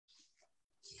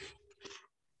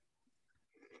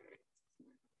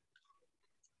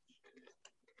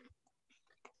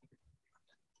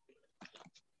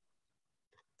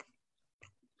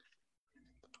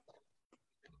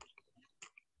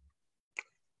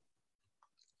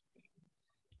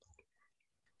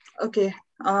Okay.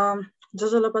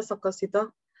 Josolapa Sakasita.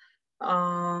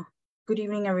 Good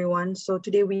evening, everyone. So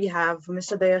today we have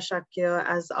Mr. Daya Shakya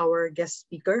as our guest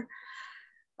speaker.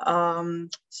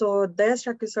 So Daya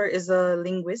Shakya sir is a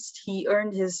linguist. He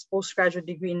earned his postgraduate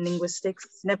degree in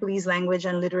linguistics, Nepalese language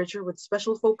and literature with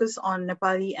special focus on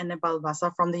Nepali and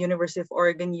Nepalbhasa from the University of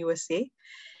Oregon, USA,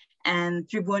 and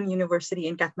Tribhuvan University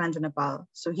in Kathmandu, Nepal.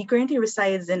 So he currently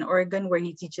resides in Oregon, where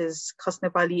he teaches Khas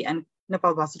Nepali and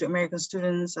Nepalbhasa to American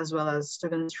students, as well as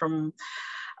students from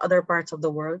other parts of the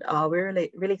world. We're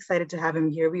really excited to have him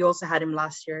here. We also had him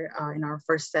last year in our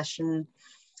first session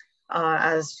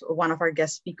as one of our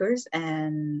guest speakers,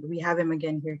 and we have him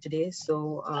again here today.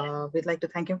 So we'd like to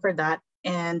thank him for that.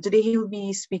 And today he'll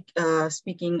be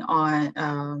speaking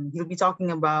on, he'll be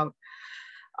talking about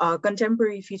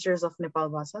contemporary features of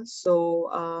Nepalbhasa.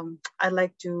 So I'd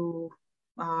like to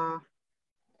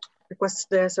request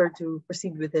the sir to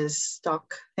proceed with his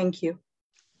talk. Thank you.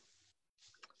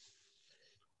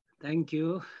 Thank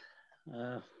you,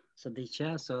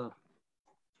 Sadisha. So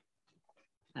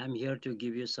I'm here to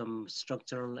give you some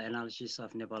structural analysis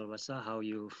of Nepalbhasa, how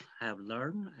you have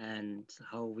learned and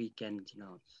how we can,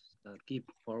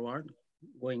 keep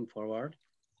going forward.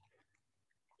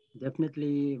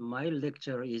 Definitely, my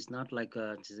lecture is not like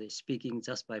speaking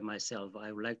just by myself.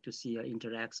 I would like to see an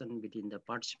interaction between the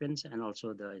participants and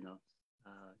also the,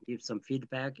 give some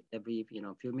feedback every,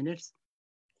 few minutes.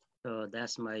 So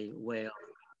that's my way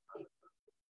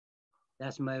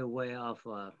of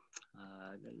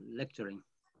lecturing.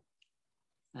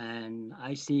 And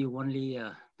I see only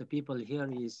the people here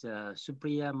is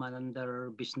Supriya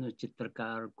Manandar, Vishnu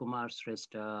Chitrakar, Kumar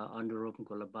Shrestha, Anurup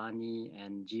Golabani,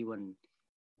 and Jeevan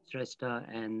Shrestha,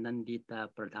 and Nandita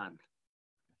Pradhan.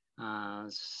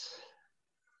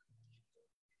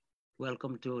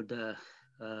 Welcome to the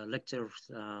lecture,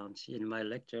 in my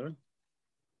lecture.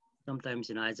 Sometimes,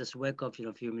 I just wake up,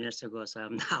 a few minutes ago, so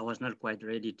I was not quite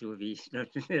ready to be.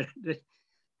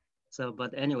 So,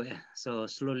 but anyway, so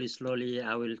slowly,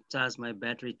 I will charge my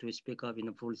battery to speak up in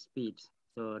a full speed.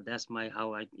 So that's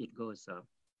how it goes. So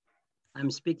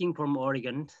I'm speaking from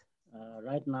Oregon.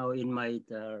 Right now in my,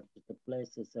 the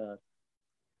place is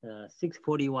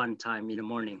 6:41 time in the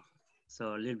morning.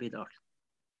 So a little bit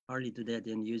early today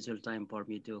than usual time for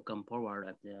me to come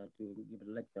forward to give a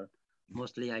lecture.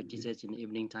 Mostly I teach it in the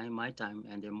evening time, my time,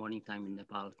 and the morning time in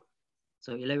Nepal.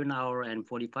 So 11 hours and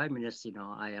 45 minutes,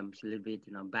 I am a little bit,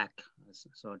 back.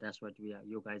 So that's what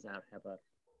you guys have a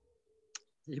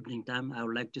evening time. I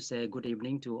would like to say good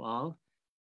evening to all.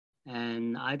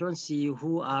 And I don't see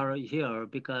who are here,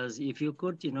 because if you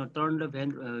could, turn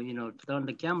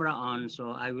the camera on,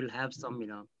 so I will have some,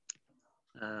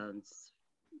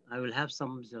 I will have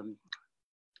some,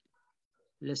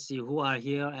 let's see who are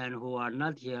here and who are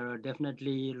not here.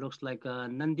 Definitely looks like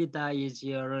Nandita is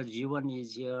here, Jeevan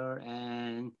is here,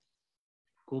 and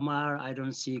Kumar, I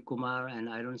don't see Kumar, and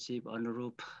I don't see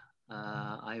Anurup.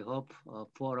 I hope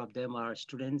 4 of them are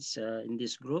students in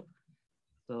this group.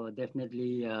 So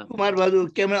definitely. Kumar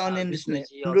Badu, camera on in this name.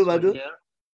 Anurup Badu.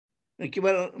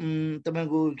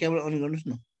 Camera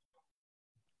on.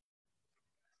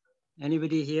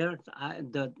 Anybody here?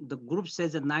 The group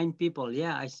says that 9 people.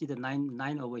 Yeah, I see the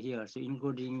nine over here. So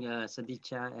including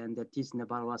Sadicha and the Tis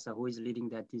Nepalbhasa, who is leading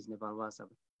that Tis Nepalbhasa.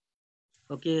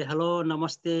 Okay, hello,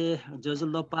 namaste,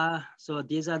 Jozulopa. So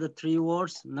these are the 3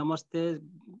 words, namaste,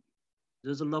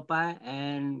 Jozulopa,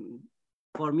 and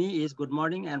for me is good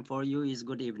morning, and for you is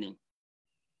good evening.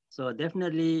 So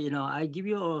definitely, I give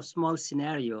you a small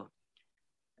scenario.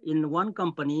 In one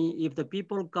company, if the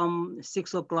people come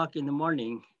 6 o'clock in the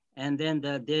morning, and then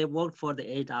they work for the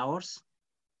 8 hours,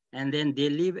 and then they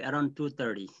leave around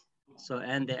 2:30. So,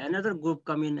 and another group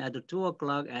come in at the 2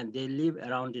 o'clock, and they leave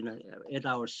around in an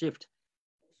 8-hour shift.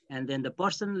 And then the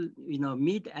person,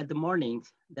 meet at the morning,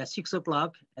 that's 6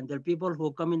 o'clock, and there are people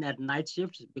who come in at night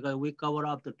shifts, because we cover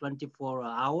up to 24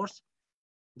 hours.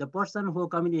 The person who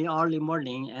come in early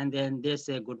morning, and then they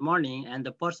say good morning, and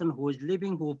the person who is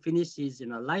leaving, who finishes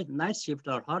light night shift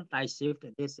or hot night shift,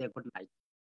 they say good night.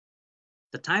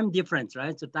 The time difference,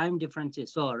 right? So time difference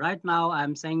is, so right now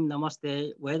I'm saying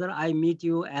namaste, whether I meet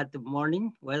you at the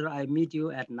morning, whether I meet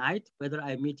you at night, whether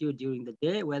I meet you during the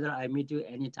day, whether I meet you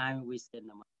anytime, we say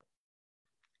namaste.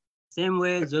 Same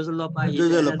way, Jozulopa is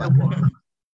another word.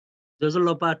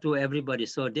 Jozulopa to everybody.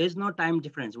 So there's no time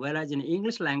difference. Whereas in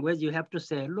English language, you have to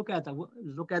say, look at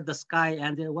the sky,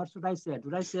 and then what should I say?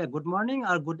 Should I say good morning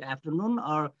or good afternoon?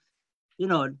 Or,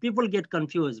 people get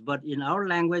confused. But in our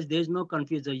language, there's no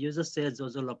confusion. You just say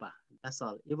Jozulopa. That's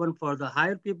all. Even for the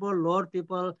higher people, lower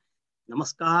people,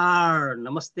 namaskar,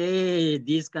 namaste,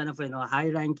 these kind of, high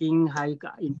ranking, high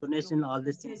intonation, all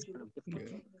these things kind of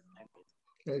different.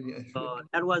 So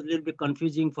that was a little bit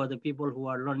confusing for the people who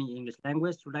are learning English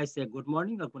language. Should I say good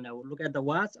morning or when I would look at the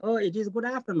watch? Oh, it is good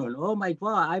afternoon. Oh my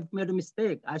God, I've made a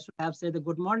mistake. I should have said the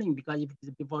good morning because it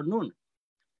is before noon.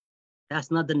 That's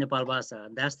not the Nepalbhasa.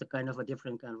 That's the kind of a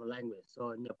different kind of language.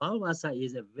 So Nepalbhasa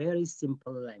is a very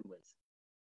simple language.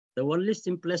 The only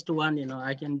simplest one,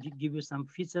 I can give you some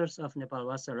features of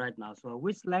Nepalbhasa right now. So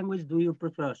which language do you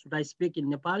prefer? Should I speak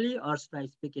in Nepali or should I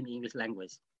speak in English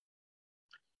language?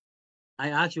 I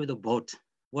ask you the both.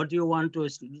 What do you want to,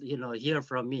 hear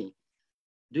from me?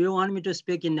 Do you want me to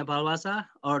speak in Nepalbhasa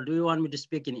or do you want me to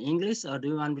speak in English or do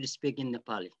you want me to speak in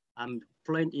Nepali? I'm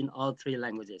fluent in all three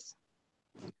languages.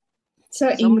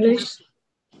 So English.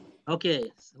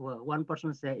 Okay, so one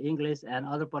person say English and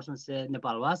other person say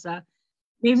Nepalbhasa.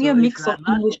 Maybe so a mix of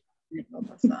not, English and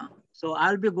Nepalbhasa. So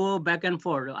I'll be go back and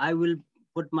forth. I will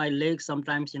put my legs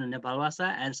sometimes in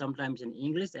Nepalbhasa and sometimes in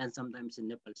English and sometimes in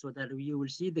Nepal, so that you will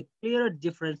see the clear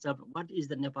difference of what is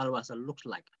the Nepalbhasa looks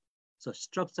like. So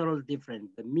structural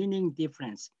difference, the meaning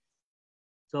difference.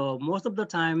 So most of the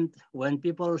time when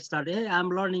people start, hey, I'm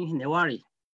learning Newari.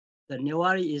 The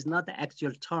Newari is not the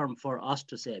actual term for us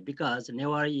to say because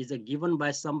Newari is given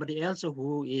by somebody else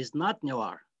who is not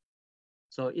Newar.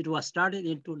 So it was started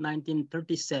into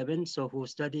 1937. So who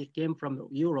came from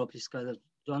Europe is called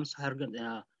John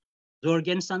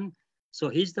Jorgensen. So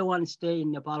he's the one stay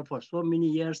in Nepal for so many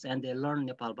years and they learned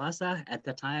Nepalbhasa at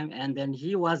the time. And then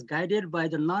he was guided by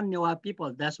the non-Newa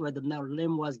people. That's why the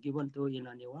name was given to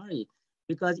Newari.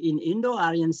 Because in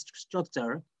Indo-Aryan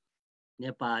structure,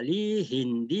 Nepali,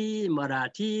 Hindi,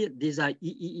 Marathi, these are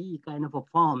EEE kind of a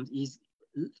forms is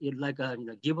like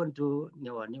given to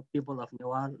people of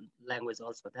Newa language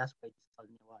also. That's why it's called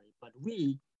Newari. But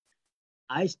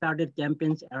I started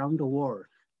campaigns around the world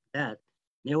that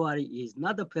Newari is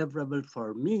not favorable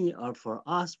for me or for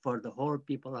us, for the whole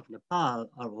people of Nepal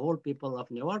or whole people of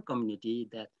Newar community,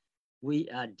 that we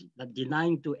are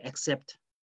denying to accept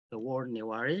the word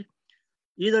Newari.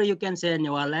 Either you can say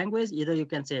Newa language, either you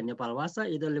can say Nepalbhasa,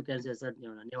 either you can say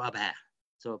Newa Bhaye.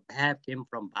 So Bhaye came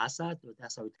from Bhasa, so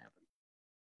that's how it happened.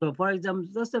 So for example,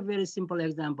 just a very simple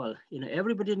example,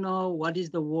 everybody know what is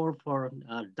the word for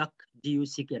duck,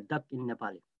 D-U-C-K, duck in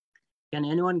Nepali. Can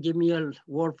anyone give me a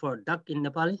word for duck in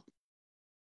Nepali?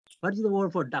 What is the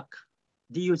word for duck?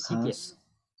 D-U-C-K.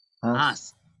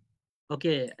 Has.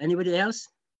 Okay, anybody else?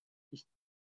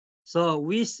 So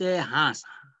we say has.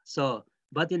 So,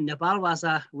 but in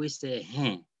Nepalbhasa, we say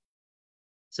hen.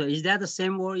 So is that the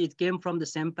same word? It came from the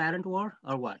same parent word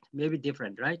or what? Maybe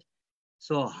different, right?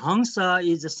 So Hangsa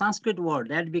is a Sanskrit word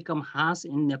that become has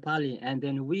in Nepali, and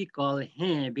then we call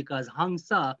hen because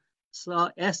Hangsa, so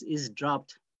S is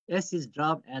dropped,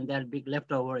 and that big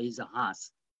leftover is a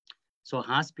has. So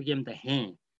has became the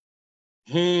hen.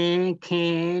 Hen,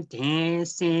 khen, ten,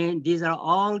 sen, these are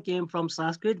all came from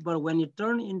Sanskrit, but when you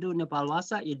turn into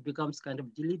Nepalbhasa, it becomes kind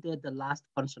of deleted the last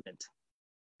consonant.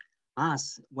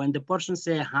 Has, when the person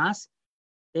say has,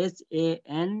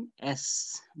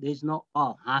 H-A-N-S. There is no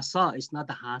O. Hasa. It's not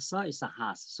a hasa, it's a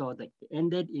has. So the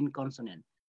ended in consonant.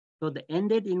 So the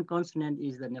ended in consonant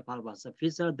is the Nepalbhasa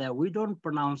feature that we don't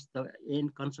pronounce the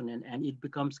end consonant and it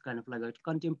becomes kind of like a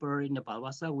contemporary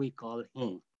Nepalbhasa we call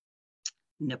hen.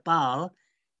 Nepal,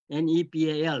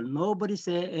 N-E-P-A-L. Nobody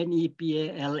say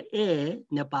N-E-P-A-L-A,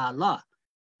 Nepal.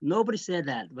 Nobody say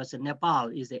that, but Nepal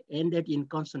is ended in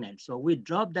consonant. So we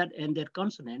drop that ended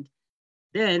consonant,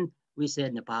 then we say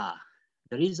Nepal.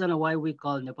 The reason why we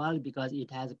call Nepal because it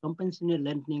has a compensatory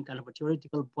lengthening kind of a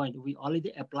theoretical point. We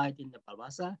already applied in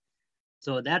Nepalbhasa.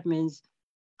 So that means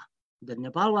the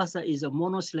Nepalbhasa is a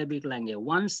monosyllabic language.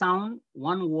 One sound,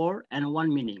 one word, and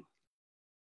one meaning.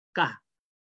 Ka,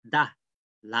 da,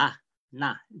 la,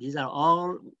 na. These are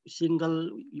all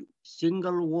single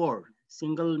word,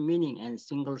 single meaning, and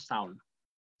single sound.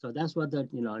 So that's what the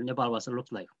Nepalbhasa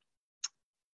looks like.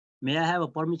 May I have a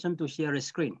permission to share a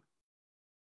screen?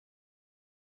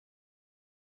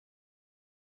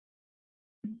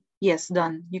 Yes,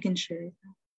 done. You can share it.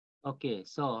 Okay,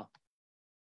 so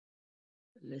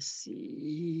let's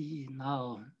see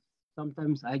now.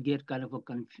 Sometimes I get kind of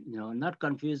not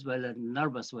confused, but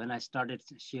nervous when I started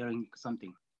sharing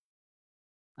something.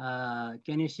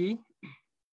 Can you see?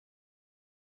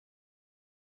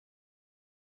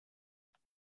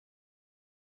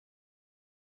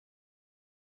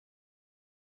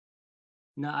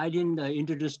 No, I didn't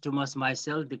introduce too much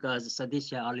myself because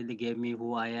Sadisha already gave me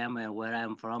who I am and where I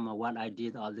am from and what I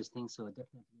did, all these things. So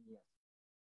definitely, yes.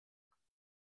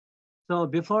 So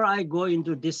before I go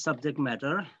into this subject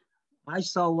matter, I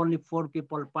saw only 4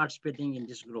 people participating in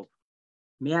this group.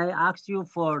 May I ask you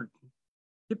for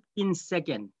 15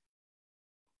 seconds?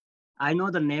 I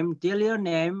know the name. Tell your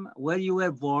name, where you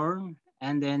were born,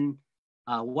 and then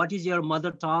what is your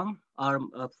mother tongue or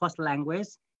first language,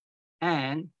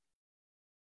 and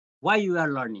why you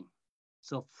are learning.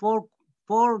 So four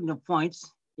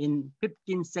points in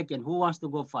 15 seconds. Who wants to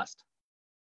go first?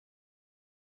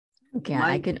 Okay,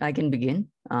 I can begin.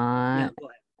 Yeah, go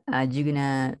ahead.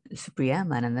 Juguna Supriya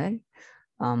Manandar.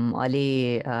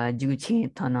 Ali Juguchi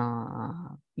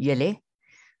Thana Yele.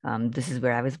 This is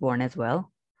where I was born as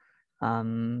well.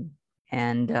 And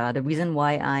the reason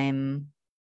why I'm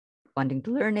wanting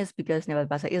to learn is because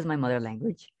Nepalbhasa is my mother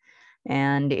language,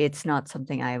 and it's not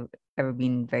something I've ever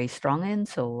been very strong in.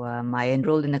 So I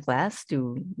enrolled in a class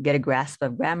to get a grasp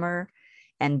of grammar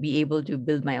and be able to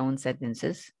build my own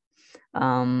sentences.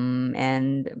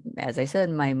 And as I said,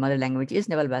 my mother language is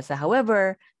Nepalbhasa.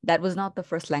 However, that was not the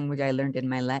first language I learned in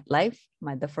my life.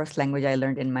 The first language I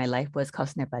learned in my life was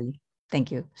Khas Nepali.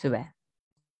 Thank you, Subha.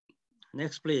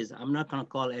 Next, please. I'm not going to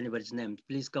call anybody's name.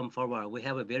 Please come forward. We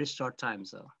have a very short time,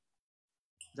 so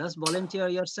just volunteer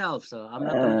yourself. So I'm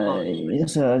not going to call.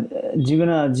 Yes,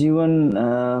 Jivana Jivan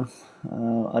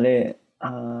Ale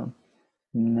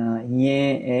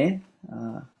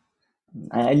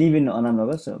I live in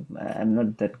Anamnagar, so I'm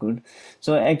not that good.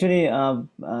 So actually,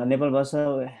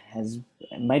 Nepalbhasa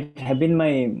might have been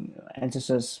my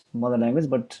ancestors' mother language,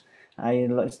 but I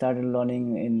started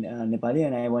learning in Nepali,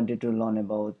 and I wanted to learn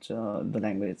about the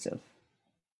language itself.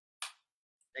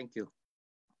 Thank you.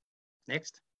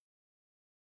 Next.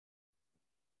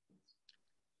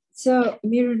 So,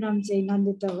 मेरो नाम चाहिँ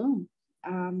नन्दिता हो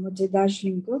म चाहिँ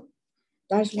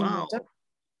दार्जिलिङबाट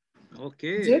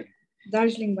Okay.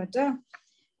 दार्जिलिङबाट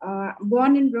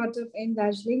born and brought up in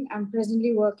Darjeeling. I'm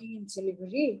presently working in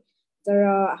Siliguri.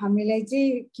 तर हामीलाई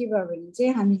चाहिँ के भयो भने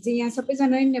चाहिँ हामी चाहिँ यहाँ सबैजना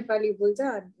नै नेपाली बोल्छ.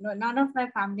 None of my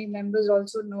family members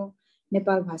also know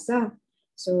Nepal Bhasa.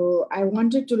 So I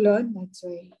wanted to learn. That's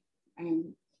why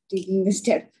I'm taking the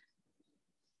step.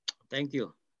 Thank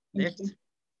you. Next.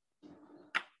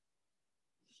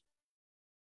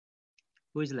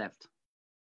 Who is left?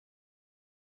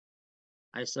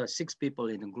 I saw 6 people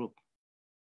in the group.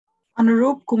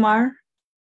 Anurup Kumar.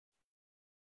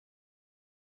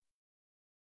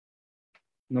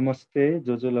 Namaste,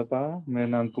 Jojolapa. My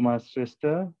name is Kumar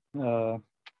Shrestha.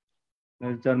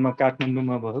 मेरो जन्म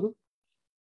काठमाडौँमा भयो.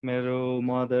 मेरो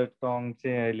mother tongue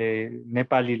चाहिँ अहिले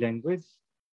Nepali language.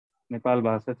 Nepal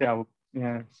भाषा चाहिँ अब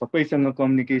यहाँ सबैसँग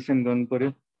कम्युनिकेसन गर्नु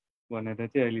पर्यो भनेर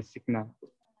चाहिँ अहिले सिक्न.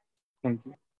 Thank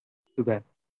you. To that.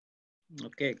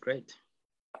 Okay, great.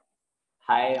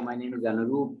 Hi, my name is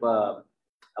Anurup.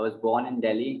 I was born in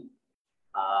Delhi.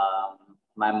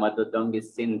 My mother tongue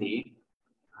is Sindhi,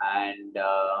 and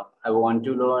I want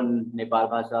to learn Nepal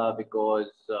Bhasa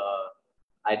because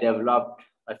I developed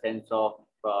a sense of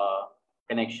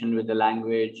connection with the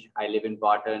language. I live in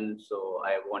Patan, so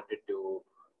I wanted to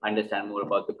understand more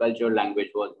about the culture.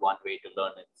 Language was one way to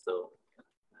learn it, so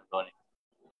I'm learning.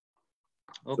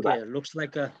 Okay, looks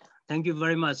like thank you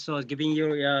very much. So giving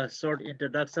you a short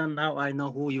introduction, now I know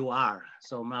who you are.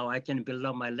 So now I can build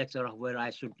up my lecture of where I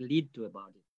should lead to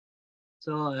about it.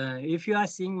 So if you are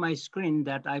seeing my screen,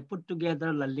 that I put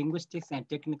together the linguistics and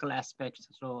technical aspects.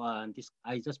 So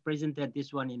I just presented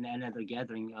this one in another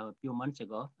gathering a few months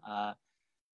ago.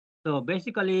 So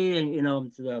basically, you know,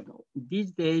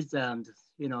 these days,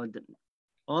 you know,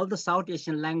 all the South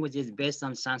Asian languages based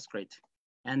on Sanskrit.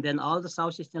 And then all the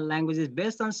South Asian languages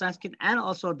based on Sanskrit and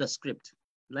also the script,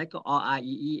 like O, I, E,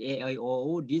 E, A, I,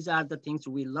 O, U. These are the things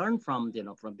we learn from, you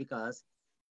know, because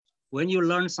when you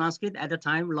learn Sanskrit at a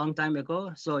time, long time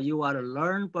ago, so you are a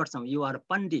learned person, you are a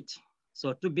Pandit.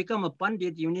 So to become a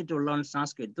Pandit, you need to learn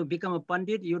Sanskrit. To become a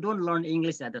Pandit, you don't learn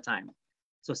English at the time.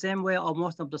 So same way,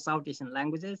 most of the South Asian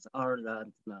languages or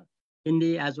the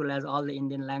Hindi, as well as all the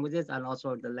Indian languages and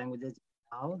also the languages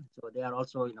now. So they are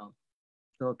also, you know,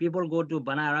 so people go to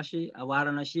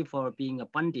Varanasi for being a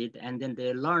Pandit, and then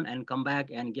they learn and come back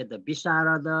and get the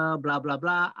Visharada, blah, blah,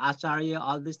 blah, Acharya,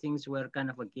 all these things were kind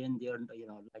of again, they're, you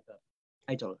know, like a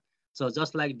title. So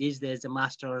just like these days, the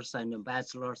masters and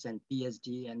bachelors and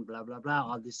PhD and blah, blah, blah,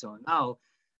 all this. So now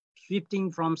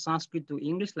shifting from Sanskrit to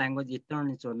English language, it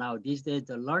turned into now these days,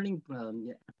 the learning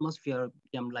atmosphere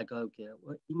became like, okay,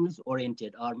 English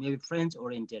oriented or maybe French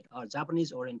oriented or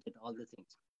Japanese oriented, all the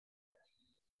things.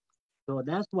 So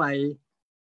that's why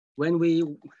when we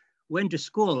went to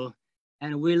school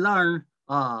and we learn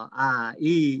blah,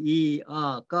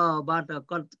 blah,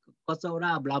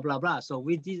 blah. So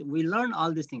we learn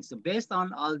all these things. So based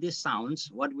on all these sounds,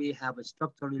 what we have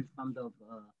structured from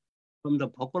the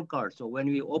vocal cords. So when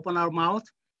we open our mouth,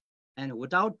 and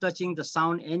without touching the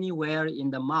sound anywhere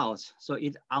in the mouth. So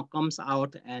it comes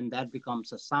out and that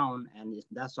becomes a sound, and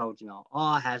that's how,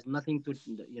 has nothing to,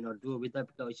 do with that,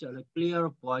 because it's a clear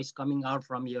voice coming out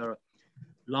from your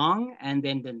lung, and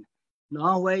then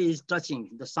nowhere is touching,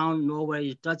 the sound nowhere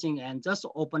is touching, and just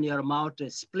open your mouth to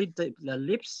split the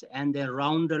lips and then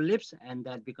round the lips, and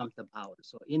that becomes the vowel.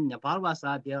 So in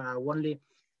Nepalbhasa, there are only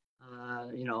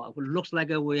it looks like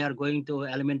we are going to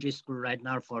elementary school right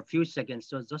now for a few seconds.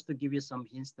 So just to give you some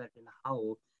hints that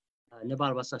how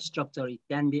Nepalbhasa structure, it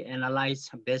can be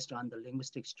analyzed based on the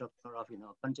linguistic structure of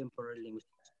contemporary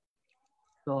linguistics.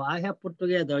 So I have put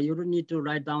together. You don't need to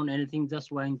write down anything. Just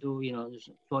trying to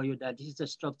show you that this is the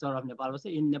structure of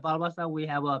Nepalbhasa. In Nepalbhasa, we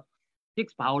have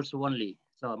 6 vowels only.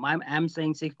 So I'm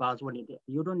saying 6 vowels only.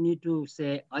 You don't need to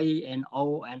say I and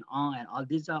O and and all.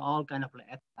 These are all kind of like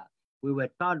extra. We were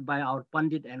taught by our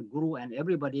Pandit and Guru and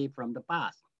everybody from the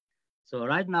past. So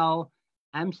right now,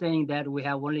 I'm saying that we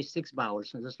have only 6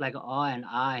 vowels, just like O and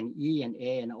A and E and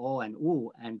A and O and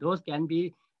U, and those can be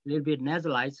a little bit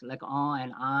nasalized, like O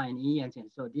and A and E, and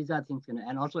so these are things,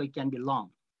 and also it can be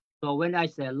long. So when I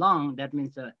say long, that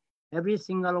means every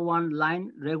single one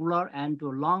line regular and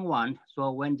to long one.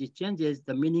 So when it changes,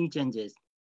 the meaning changes.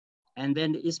 And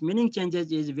then its meaning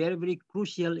changes is very, very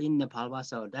crucial in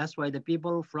Nepalbhasa. That's why the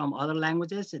people from other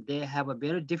languages, they have a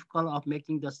very difficult of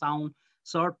making the sound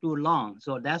short to long.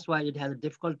 So that's why it has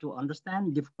difficult to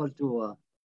understand, difficult to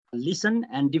listen,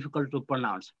 and difficult to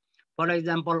pronounce. For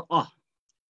example, oh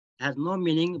has no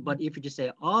meaning, but if you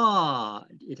say oh,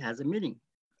 it has a meaning.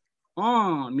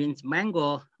 Oh means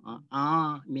mango,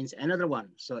 means another one.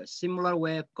 So similar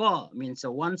way, ko means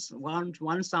one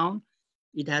sound.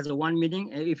 It has a one meaning.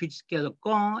 If it's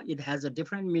ko, it has a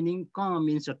different meaning. Ko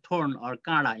means a thorn or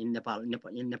kara in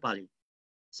Nepali.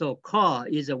 So ka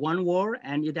is a one word,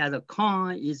 and it has a ka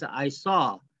is a I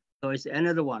saw. So it's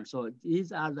another one. So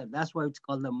these are that's why it's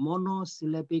called the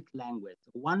monosyllabic language.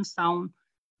 One sound,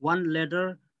 one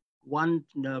letter, one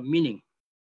meaning.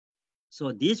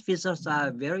 So these features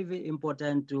are very, very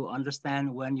important to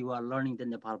understand when you are learning the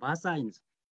Nepalbhasa.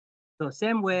 So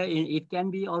same way, it can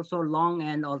be also long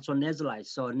and also nasalized.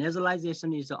 So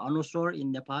nasalization is anuswar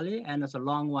in Nepali, and as a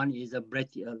long one is a breath.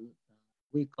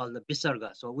 We call the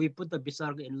bisarga. So we put the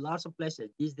bisarga in lots of places.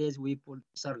 These days we put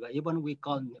bisarga. Even we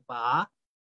call Nepal,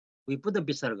 we put the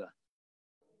bisarga.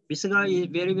 Bisarga is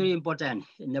very, very important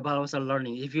in Nepalbhasa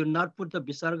learning. If you not put the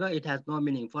bisarga, it has no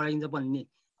meaning. For example,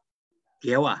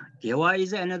 Kewa. Kewa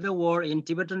is another word in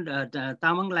Tibetan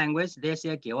Tamang language. They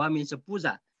say Kewa means a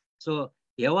puja. So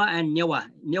Newa and Newa.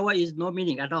 Newa is no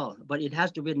meaning at all, but it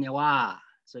has to be Newa.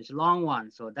 So it's a long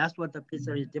one. So that's what the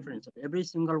picture is different. So every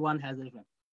single one has a different.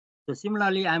 So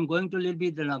similarly, I'm going to a little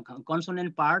bit the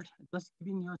consonant part, just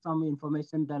giving you some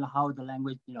information on how the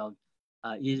language,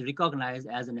 is recognized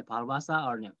as a Nepalbhasa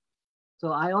or Nepal.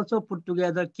 So I also put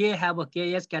together K have a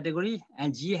KS category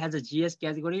and G has a GS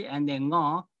category, and then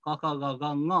Ngo, Kaka,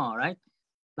 Gaga, Ngo, right?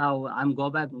 Now I'm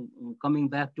coming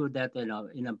back to that,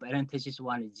 in a parenthesis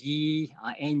one, G,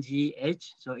 NG,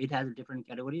 So it has a different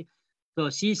category. So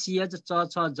C, H, Cha,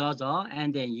 Cha, Ja, Ja,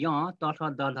 and then Ya, Ta, Ta,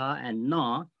 Da, Da, and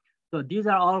Na. So these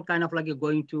are all kind of like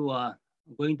going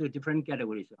to different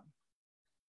categories.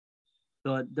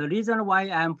 So the reason why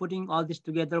I'm putting all this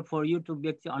together for you to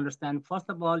make you understand, first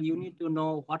of all, you need to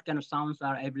know what kind of sounds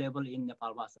are available in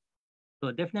Nepalbhasa.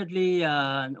 So definitely,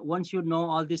 once you know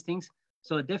all these things,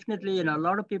 so definitely, a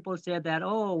lot of people say that,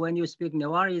 oh, when you speak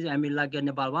Newars, I mean, like a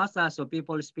Nepalbhasa, so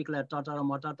people speak like Tatara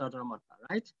Mota,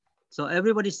 right? So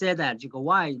everybody say that. You go,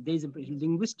 why? There's a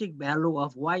linguistic value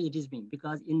of why it is being,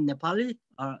 because in Nepali,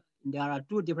 there are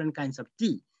 2 different kinds of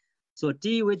T. So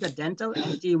T with the dental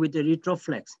and T with the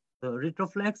retroflex. So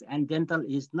retroflex and dental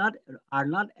are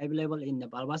not available in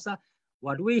Nepalbhasa.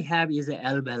 What we have is a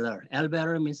alveolar.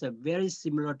 Alveolar means very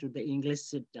similar to the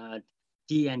English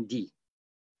T and D.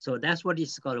 So that's what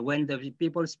it's called. When the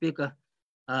people speak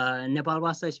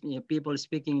Nepalbhasa, people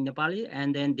speaking Nepali,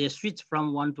 and then they switch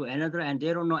from one to another, and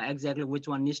they don't know exactly which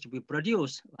one needs to be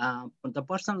produced. The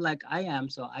person like I am,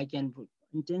 so I can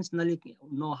intentionally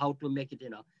know how to make it,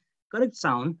 correct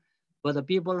sound. But the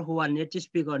people who are native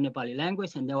speaker Nepali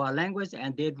language and Newa language,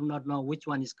 and they do not know which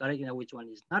one is correct and which one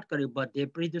is not correct, but they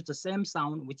produce the same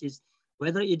sound, which is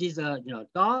whether it is a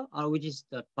ta or which is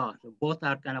the ta. So both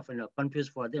are kind of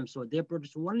confused for them. So they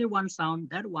produce only one sound.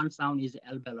 That one sound is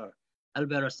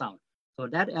alveolar sound. So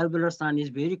that alveolar sound is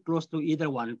very close to either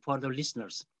one for the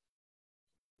listeners.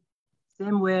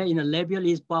 Same way in a labial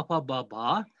is pa pa ba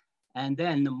ba, and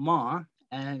then ma.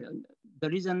 And the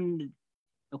reason.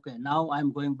 Okay, now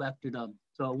I'm going back to the,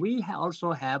 so we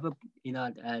also have,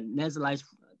 nasalized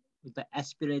with the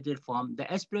aspirated form.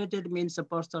 The aspirated means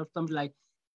supposed to something like,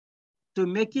 to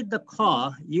make it the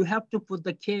ka, you have to put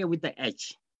the k with the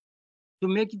h. To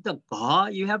make it the ga,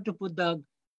 you have to put the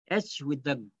h with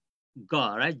the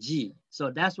ga, right? G.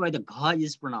 So that's why the ga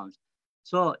is pronounced.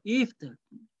 So if the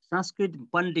Sanskrit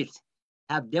Pandits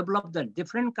have developed a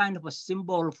different kind of a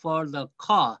symbol for the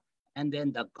ka and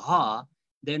then the ga,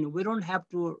 then we don't have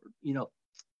to,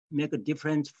 make a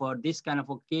difference for this kind of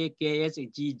a k, ks,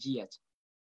 g, gh.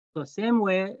 So same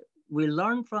way, we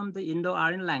learn from the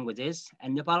Indo-Aryan languages,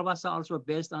 and Nepalbhasa also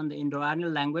based on the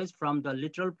Indo-Aryan language from the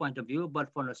literal point of view,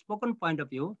 but from a spoken point of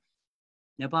view,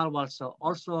 Nepalbhasa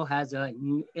also has a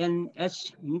nh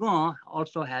ngo,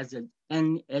 also has a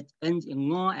nh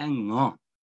ngo and ngo.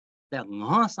 The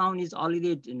ngo sound is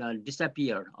already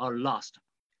disappeared or lost.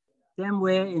 Same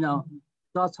way,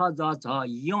 za cha za cha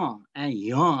yon and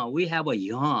yon, we have a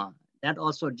yon that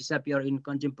also disappeared in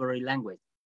contemporary language.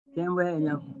 Same way,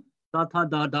 da tha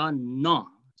da da no.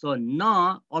 So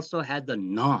no also has the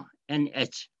no,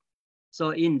 nh.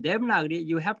 So in Devanagari,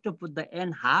 you have to put the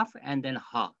n half and then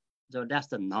ha. So that's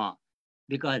the no.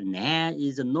 Because na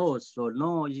is a nose, so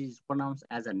no is pronounced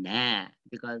as a na.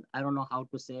 Because I don't know how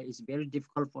to say, it's very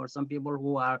difficult for some people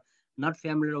who are not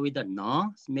familiar with the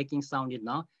no, making sound it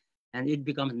no, and it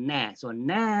becomes na. So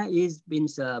na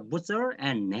means butcher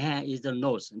and na is the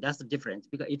nose. And that's the difference,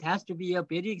 because it has to be a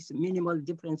very minimal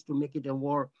difference to make it a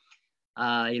more,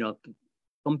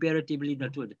 comparatively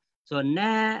good. So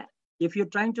na, if you're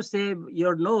trying to say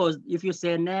your nose, if you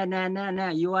say na, na, na, na,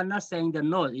 you are not saying the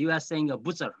nose, you are saying a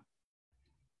butcher.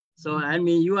 So, I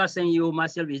mean, you are saying you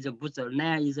myself is a butcher.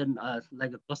 Na is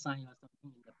like a kosai or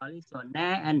something in Nepali. So,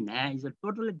 na and na is a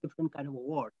totally different kind of a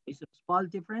word. It's a small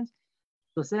difference.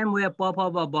 So, same way, pa, pa,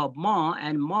 ba, ba, ma,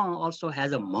 and ma also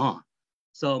has a ma.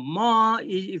 So, ma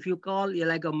is, if you call it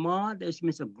like a ma, this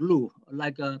means a glue,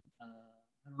 like a,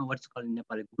 I don't know what's called in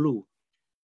Nepali, glue.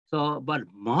 So, but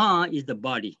ma is the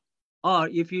body. Or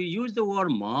if you use the word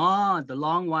ma, the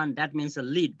long one, that means a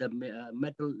lead, the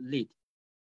metal lead.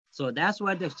 So that's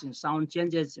why the sound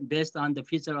changes based on the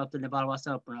feature of the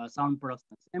Nepalbhasa sound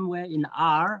production. Same way in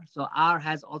R, so R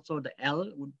has also the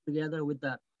L together with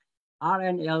the R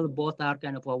and L, both are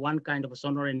kind of one kind of a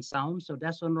sonorant sound. So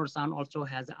that sonorant sound also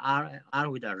has R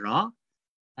with a Ra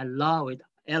and La with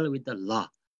L with the La.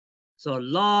 So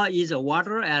La is a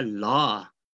water and La.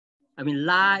 I mean,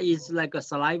 La is like a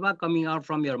saliva coming out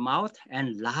from your mouth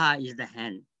and La is the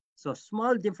hand. So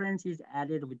small difference is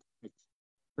added with H.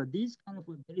 So these kind of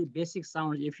very basic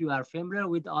sounds, if you are familiar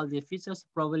with all the features,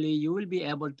 probably you will be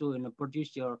able to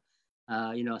produce your,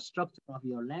 structure of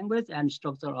your language and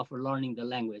structure of learning the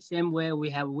language. Same way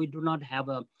we do not have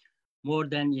a more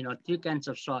than, three kinds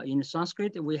of sa. In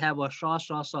Sanskrit, we have a sa,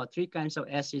 sa, sa. Three kinds of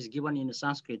S is given in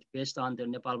Sanskrit based on the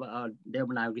Nepal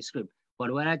Devanagari script.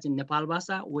 But whereas in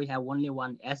Nepalbhasa, we have only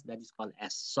one S that is called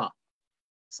S, sa.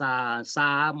 Sa,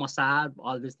 sa, masa,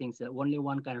 all these things, only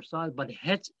one kind of sa, but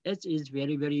H is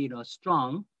very, very,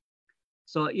 strong.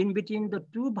 So in between the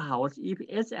two vowels, if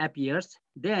S appears,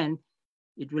 then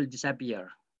it will disappear.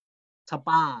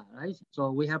 Chapa, right? So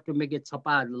we have to make it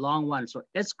chapa, the long one. So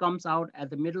S comes out at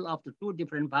the middle of the two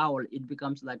different vowels. It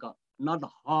becomes like a, not a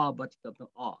ha, but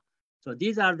a a. So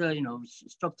these are the,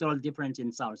 structural difference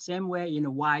in sound. Same way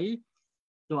in Y.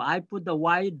 So I put the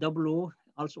Y, W,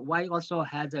 also Y also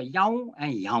has a yang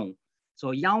and yang.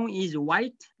 So yang is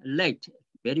white, light,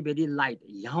 very, very light.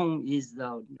 Yang is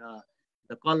the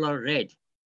color red.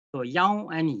 So yang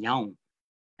and yang.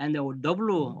 And the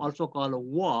W also called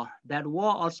wa. That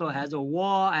wa also has a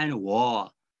wa and wa.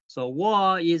 So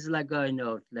wa is like a,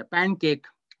 the pancake,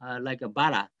 like a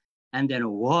bara. And then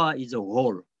wa is a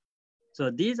whole. So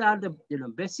these are the,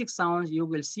 basic sounds. You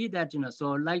will see that,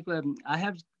 so like I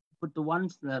have put the one,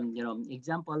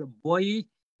 example, boy,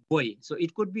 boy. So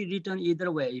it could be written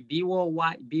either way,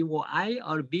 B-O-Y, B-O-I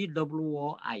or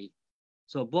B-W-O-I.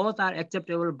 So both are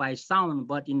acceptable by sound,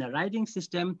 but in the writing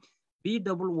system,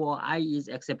 B-W-O-I is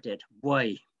accepted,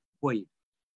 boy, boy.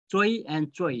 Choi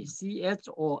and choi,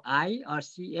 C-H-O-I or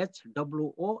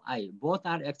C-H-W-O-I, both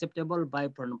are acceptable by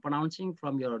pronouncing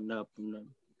from your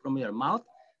mouth,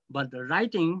 but the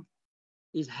writing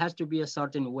has to be a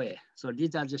certain way. So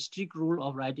these are the strict rule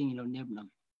of writing, Nebnam.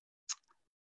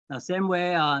 The same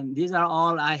way, these are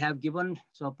all I have given.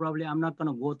 So probably I'm not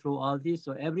gonna go through all these.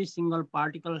 So every single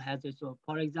particle has it. So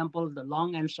for example, the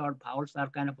long and short vowels are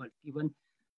kind of given.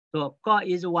 So ka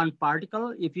is one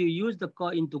particle. If you use the ka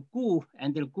into ku,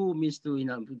 and then ku means to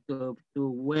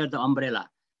wear the umbrella,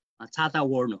 chata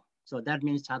warno. So that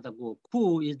means chata ku.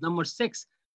 Ku is number 6.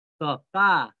 So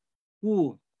ka,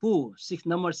 ku, Ku,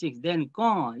 number 6. Then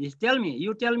Ka is tell me,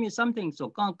 you tell me something. So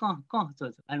Ka.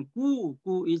 So, and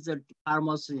Ku is a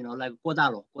farmers, like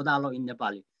Kodalo in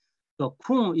Nepali. So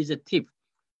Ku is a tip.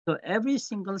 So every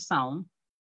single sound,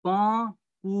 Ka,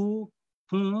 Ku,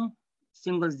 Ku,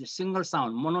 single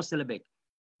sound, monosyllabic.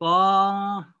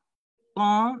 Ka,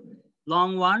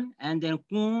 long one, and then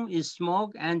Ku is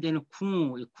smoke, and then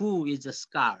Ku is a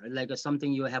scar, like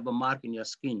something you have a mark in your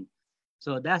skin.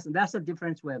 So that's the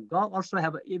difference where Ga also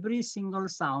have every single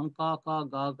sound, Ka,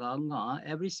 Ga, Nga.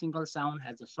 Every single sound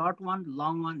has a short one,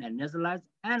 long one, and nasalized,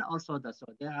 and also so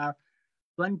there are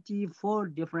 24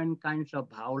 different kinds of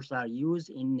vowels are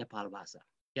used in Nepalbhasa.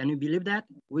 Can you believe that?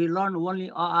 We learn only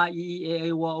A, I, E, A,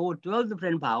 E, O, 12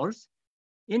 different vowels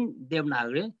in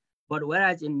Devanagari. But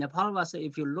whereas in Nepalbhasa,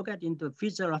 if you look at into the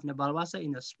feature of Nepalbhasa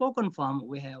in the spoken form,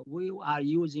 we are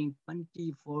using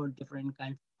 24 different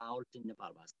kinds of vowels in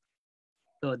Nepalbhasa.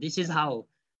 So this is how.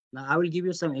 Now I will give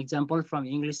you some examples from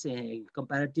English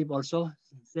comparative also.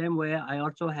 Same way, I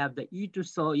also have the E to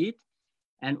show it,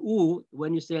 and U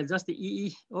when you say just the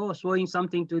E, oh, showing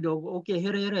something to the okay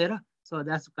here. So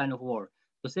that's kind of word.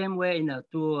 The same way in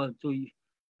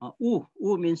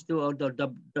U means to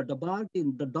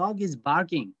the dog is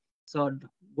barking. So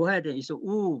go ahead.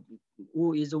 So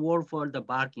U is a word for the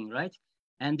barking, right?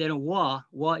 And then wa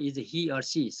is a he or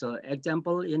she. So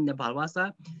example in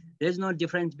Nepalbhasa, there's no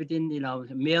difference between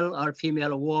male or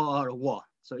female wa or wa.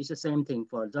 So it's the same thing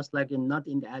for just like not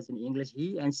in as in English,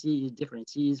 he and she is different.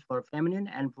 She is for feminine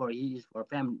and for he is for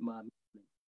feminine.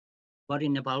 But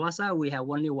in Nepalbhasa we have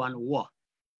only one wa.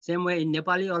 Same way in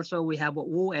Nepali also we have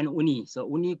u and uni. So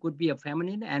uni could be a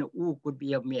feminine and u could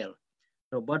be a male.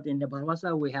 So but in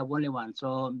Nepalbhasa we have only one.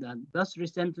 So just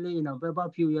recently, about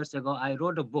a few years ago, I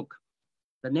wrote a book.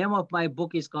 The name of my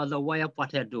book is called The Waya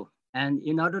Paterdu. And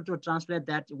in order to translate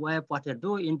that Waya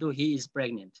Paterdu into he is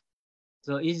pregnant.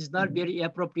 So it is not very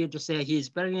appropriate to say he is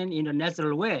pregnant in a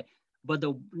natural way, but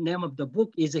the name of the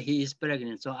book is he is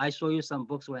pregnant. So I show you some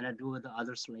books when I do the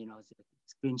others,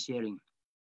 screen sharing.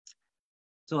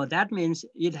 So that means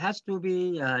it has to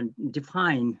be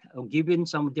defined or given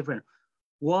some different.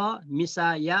 Wa,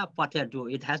 misa, ya,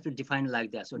 paterdu. It has to define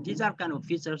like that. So these are kind of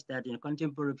features that in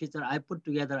contemporary feature I put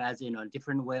together as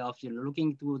different way of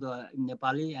looking to the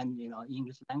Nepali and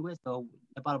English language. So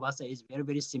Nepalbhasa is very,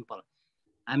 very simple.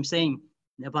 I'm saying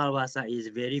Nepalbhasa is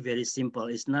very, very simple.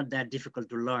 It's not that difficult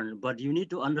to learn, but you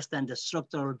need to understand the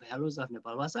structural values of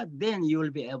Nepalbhasa. Then you will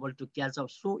be able to catch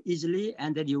up so easily,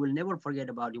 and then you will never forget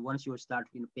about it once you start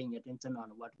paying attention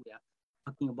on what we are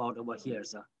talking about over here.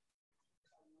 So.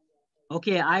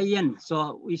 Okay, IN.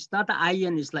 So we start the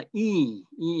IN is like E.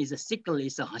 E is a sickle,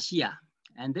 is a hashia.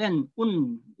 And then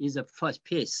is a first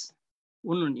face.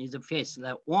 Is a face,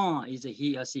 like one is a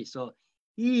he or she. So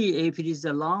E, if it is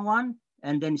a long one,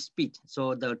 and then spit.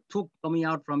 So the tuk coming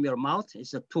out from your mouth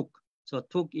is a tuk. So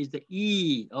tuk is the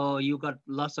E. Oh, you got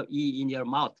lots of E in your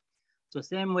mouth. So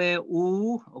same way,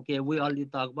 U, okay, we already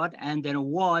talked about. And then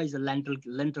wa is a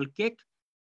lentil cake.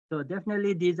 So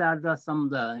definitely these are some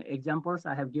of the examples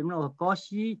I have given.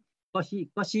 Koshi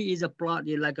is a plot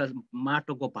like a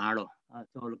matoko pado.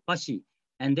 So koshi.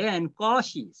 And then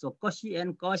koshi. So koshi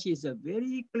and koshi is a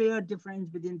very clear difference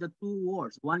between the two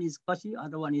words. One is koshi,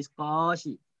 other one is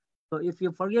koshi. So if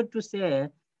you forget to say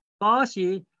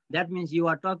koshi, that means you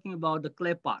are talking about the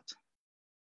clay pot.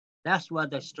 That's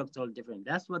what the structural difference.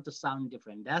 That's what the sound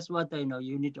different. That's what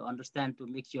you need to understand to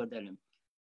make sure that.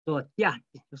 So tia.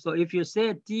 So if you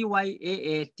say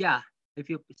T-Y-A-A, tia, if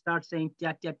you start saying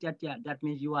tia, that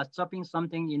means you are chopping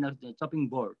something in a chopping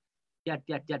board. Tia.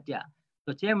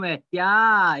 So same way,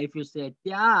 tia, if you say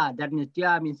tia, that means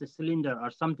tia means a cylinder or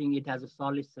something, it has a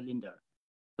solid cylinder.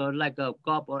 So like a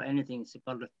cup or anything, it's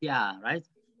called a tia, right?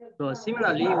 So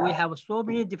similarly, we have so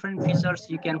many different features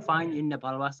you can find in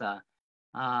Nepalbhasa.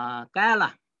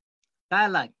 Kaila,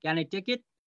 can I take it?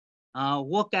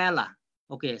 Wokala.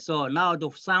 Okay, so now the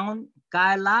sound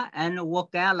kaila and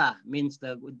wokala means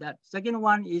that second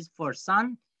one is for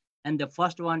sun and the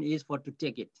first one is for to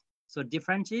take it. So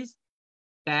difference is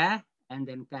ka and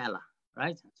then kaila,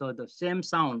 right? So the same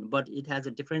sound, but it has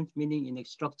a different meaning in a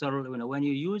structural, when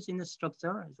you use in a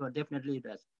structure, so definitely it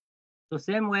does. So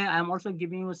same way, I'm also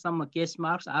giving you some case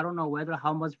marks. I don't know whether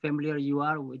how much familiar you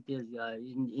are with this.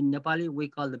 In Nepali, we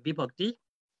call the vibhakti.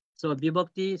 So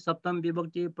vibhakti, saptam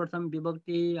vibhakti, pratham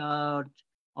vibhakti,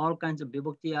 all kinds of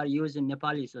vibhakti are used in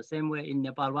Nepali. So same way in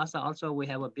Nepalbhasa also we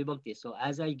have a vibhakti. So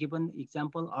as I given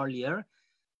example earlier,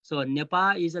 so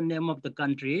Nepal is the name of the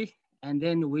country, and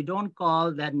then we don't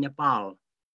call that Nepal.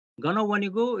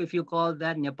 Ganawanigu, if you call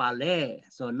that Nepale.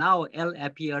 So now L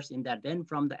appears in that. Then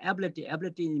from the ability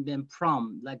then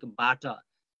from like bata,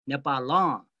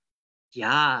 Nepalan.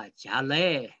 ja,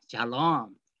 jale,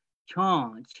 jalom,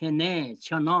 chon, chene,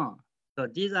 chonon. So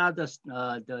these are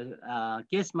the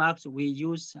case marks we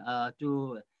use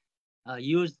to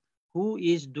use who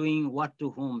is doing what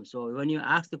to whom. So when you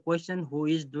ask the question, who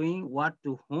is doing what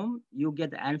to whom, you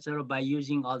get the answer by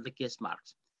using all the case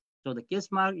marks. So the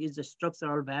case mark is a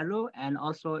structural value, and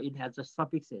also it has a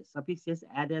suffixes. Suffixes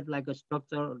added like a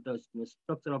structure, the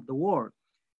structure of the word.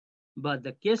 But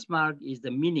the case mark is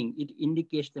the meaning. It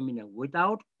indicates the meaning.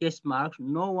 Without case marks,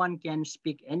 no one can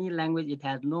speak any language. It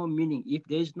has no meaning. If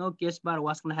there is no case mark,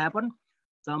 what's going to happen?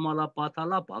 Samala,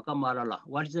 patala, baka, marala.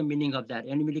 What is the meaning of that?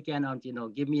 Anybody can,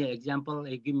 give me an example,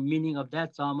 give me meaning of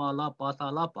that. Samala,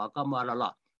 patala, baka,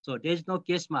 marala. So there is no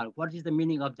case mark. What is the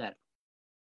meaning of that?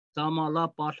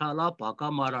 Samala, patala, baka,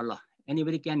 marala.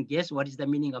 Anybody can guess what is the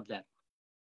meaning of that?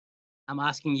 I'm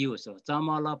asking you. So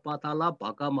samala, patala,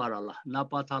 baka, marala. Na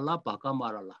patala, baka,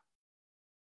 marala.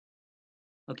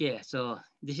 Okay, so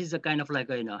this is a kind of like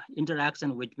a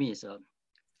interaction with me. So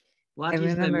what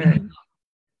is the meaning?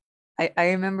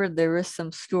 I remember there was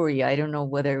some story. I don't know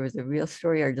whether it was a real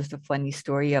story or just a funny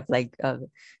story of like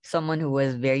someone who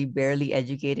was very barely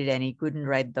educated and he couldn't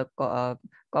write the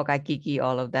kokakiki,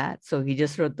 all of that. So he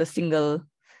just wrote the single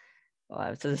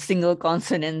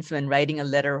consonants when writing a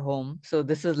letter home. So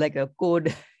this is like a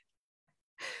code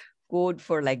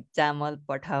for like chamal,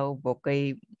 pathau,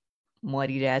 bokai,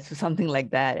 Morira, so something like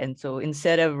that. And so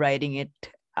instead of writing it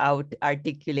out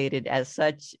articulated as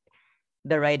such,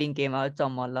 the writing came out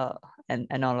Samala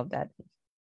and all of that.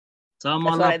 That's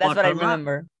what I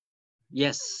remember.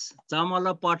 Yes.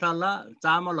 Samala patala,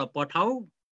 samala pathau,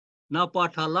 na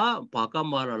patala, baka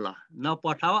marala, na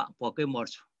pathawa, baka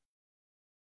marchu.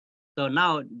 So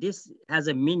now this has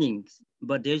a meaning,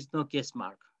 but there is no case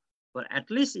mark. But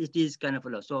at least it is kind of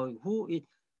a, so who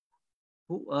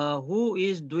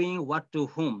is doing what to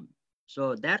whom?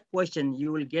 So that question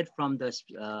you will get from the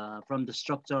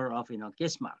structure of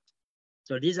case mark.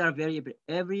 So these are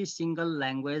every single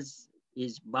language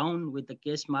is bound with the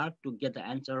case mark to get the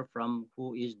answer from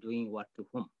who is doing what to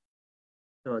whom.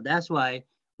 So that's why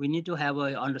we need to have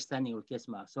an understanding of case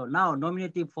mark. So now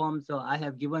nominative form. So I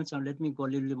have given some. Let me go a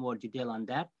little more detail on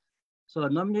that. So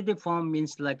nominative form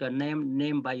means like a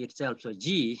name by itself. So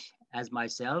G as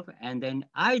myself, and then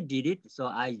I did it. So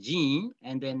I G,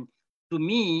 and then to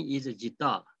me is a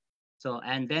Jita. So,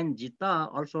 and then Jita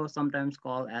also sometimes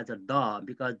called as a Da,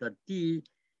 because the T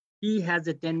has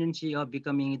a tendency of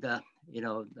becoming the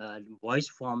voice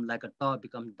form, like a Ta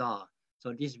becomes Da.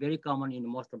 So this is very common in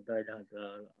most of the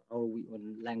our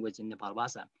language in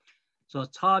Nepalbhasa. So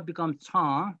Cha becomes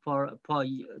Cha for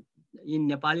in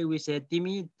Nepali we say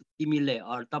Timi, Timile,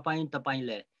 or Tapain,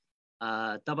 Tapainle.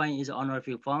 Tapain is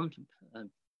honorific form.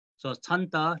 So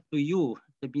Chanta to you,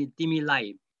 to be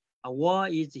Timilai. A wa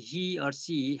is he or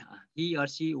she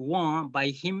wa by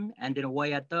him, and then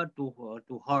wayata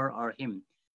to her or him.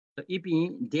 So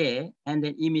ipi de, and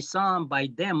then imisan by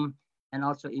them, and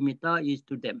also imita is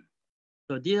to them.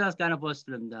 So these are kind of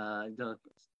the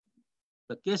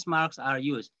case marks are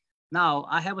used. Now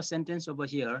I have a sentence over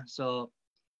here. So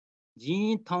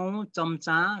Jin thong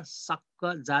chamcha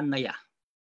sakka janaya.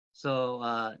 So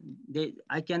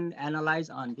I can analyze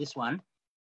on this one.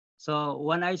 So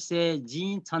when I say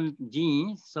Jin,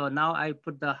 so now I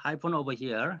put the hyphen over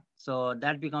here. So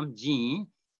that becomes Jin.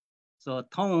 So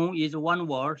Tong is one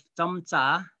word,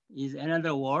 Chamcha is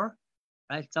another word,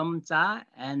 right? Chamcha,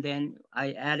 and then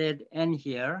I added N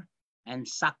here, and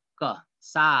Sakka,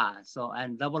 Sa, so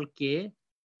and double K,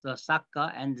 so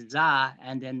Sakka and Za,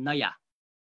 and then Naya.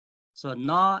 So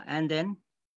No, and then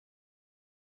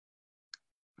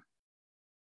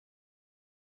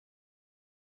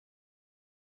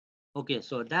okay,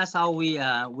 so that's how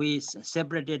we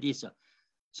separated this.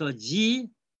 So G,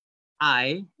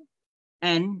 I,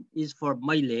 N is for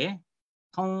Malay,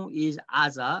 Thong is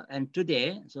Aza, and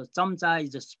today, so Chamcha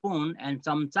is a spoon, and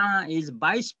Chamcha is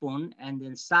by spoon, and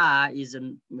then Sa is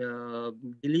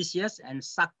delicious, and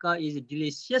Sakka is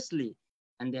deliciously,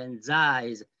 and then Za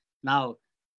is. Now,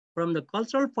 from the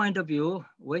cultural point of view,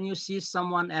 when you see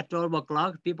someone at 12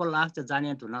 o'clock, people ask the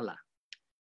Janian Tunala.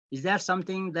 Is there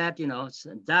something that,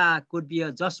 that could be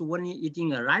just when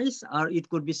eating a rice, or it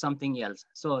could be something else?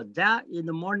 So that in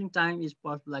the morning time is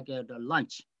like a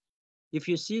lunch. If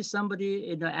you see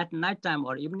somebody at night time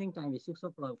or evening time, is 6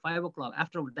 o'clock, 5 o'clock,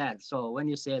 after that. So when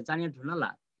you say, Janian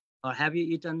Tunala, or have you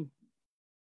eaten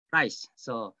rice?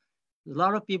 So a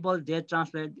lot of people, they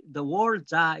translate the word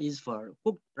ja is for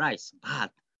cooked rice, bhat.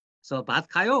 So bhat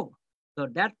khayo. So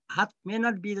that bhat may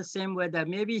not be the same way that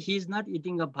maybe he's not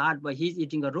eating a bhat, but he's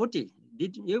eating a roti.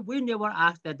 We never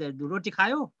asked that the roti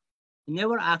khayo. You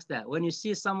never ask that. When you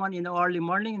see someone in the early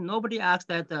morning, nobody asks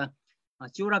that,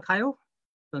 chura khayo?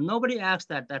 So nobody asks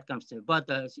that comes to, but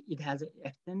it has an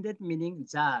extended meaning.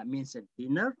 Ja means a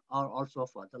dinner or also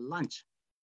for the lunch.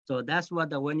 So that's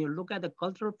what when you look at the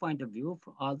cultural point of view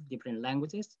for all different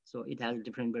languages, so it has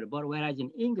different, but whereas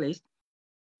in English,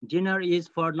 dinner is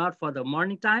not for the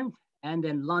morning time, and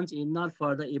then lunch is not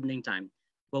for the evening time.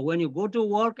 But when you go to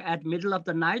work at middle of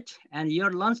the night and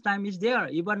your lunch time is there,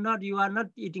 you are not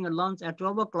eating a lunch at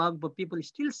 12 o'clock, but people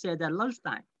still say that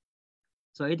lunchtime.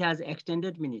 So it has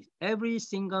extended meaning. Every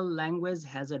single language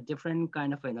has a different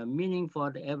kind of meaning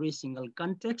for every single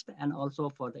context and also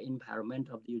for the environment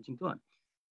of the using tone.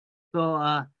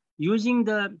 So using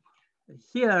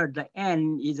here the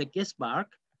N is a case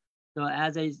mark. So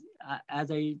as I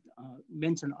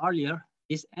mentioned earlier,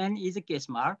 this N is a case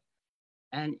mark,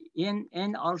 and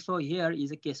N also here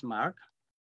is a case mark.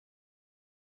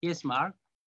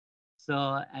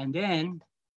 So and then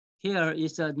here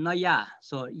is a no ya.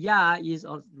 So ya is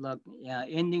like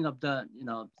ending of the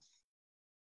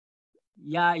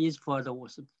ya is for the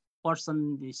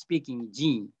person speaking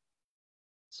gene.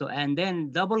 So and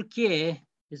then double K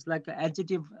is like an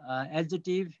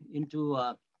adjective into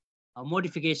a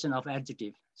modification of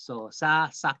adjective. So sa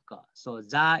sakka. So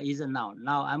za is a noun.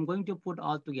 Now I'm going to put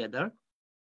all together.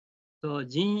 So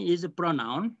jin is a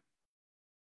pronoun.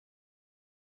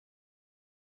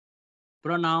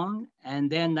 And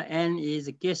then the N is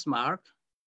a case mark.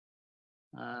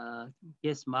 And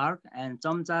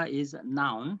chamcha is a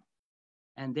noun.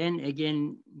 And then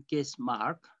again case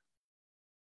mark.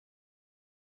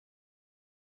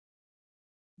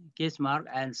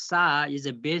 And sa is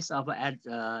a base of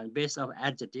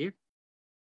adjective.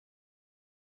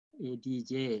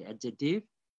 ADJ adjective,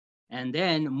 and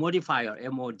then modifier,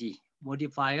 MOD,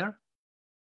 modifier,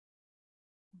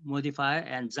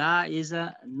 and za is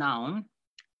a noun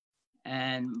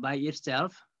and by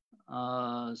itself.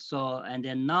 So and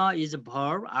then na is a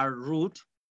verb or root,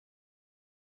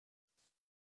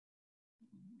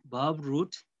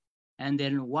 and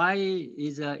then y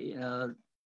is a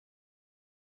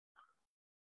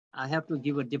I have to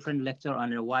give a different lecture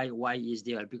on why is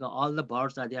there, because all the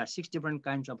verbs there are 6 different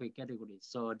kinds of categories.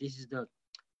 So this is the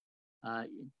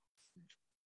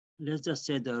let's just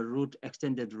say the root,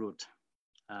 extended root,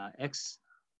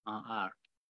 XR.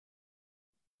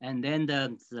 And then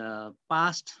the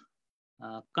past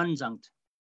conjunct.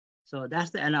 So that's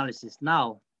the analysis.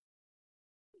 Now,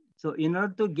 so in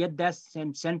order to get that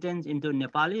sentence into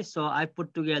Nepali, so I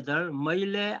put together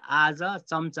Maile aja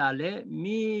chamchale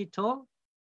mitho.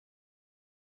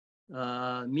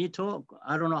 Mitho,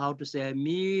 I don't know how to say,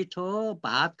 mitho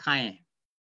bhat khaye.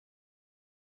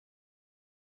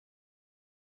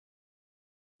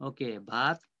 Okay,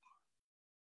 bhat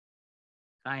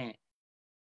khaye.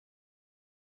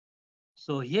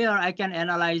 So here I can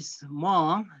analyze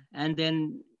mong and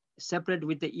then separate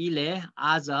with the ile,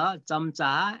 aza,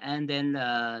 chamcha, and then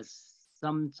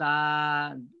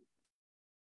chamcha.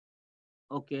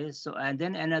 Okay, so and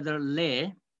then another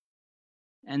le,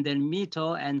 and then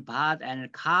mito and bhat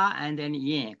and kha, and then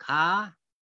ye, kha,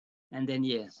 and then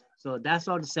yes. So that's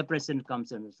all the separation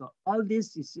comes in. So all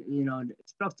this is,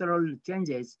 structural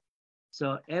changes.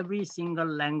 So every single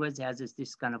language has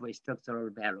this kind of a structural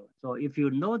value. So if you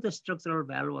know the structural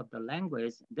value of the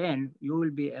language, then you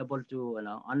will be able to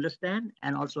understand,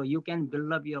 and also you can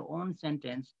build up your own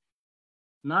sentence,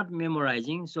 not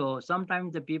memorizing. So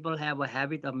sometimes the people have a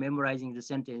habit of memorizing the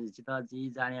sentence, blah,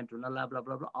 blah, blah,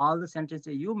 blah, all the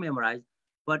sentences you memorize.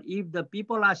 But if the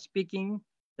people are speaking,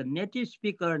 the native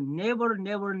speaker never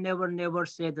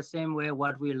say the same way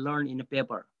what we learn in the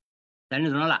paper. What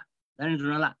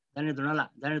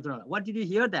did you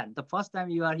hear that? The first time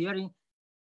you are hearing,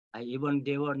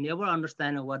 they were never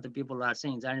understand what the people are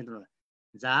saying.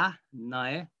 Ja,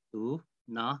 nae, tu,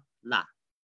 na, la.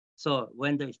 So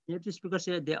when the native speaker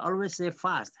say, they always say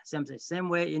fast. Same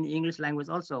way in English language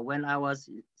also. When I was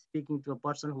speaking to a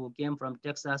person who came from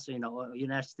Texas,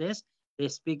 United States, they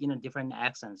speak in a different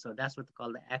accent. So that's what they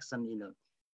call the accent,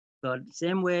 So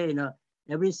same way,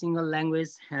 every single language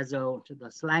has the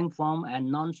slang form and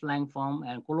non-slang form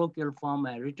and colloquial form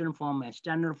and written form and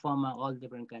standard form and all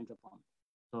different kinds of forms.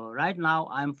 So right now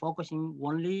I'm focusing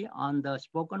only on the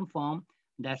spoken form.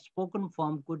 That spoken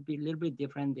form could be a little bit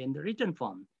different than the written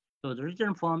form. So the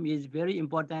written form is very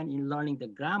important in learning the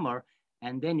grammar.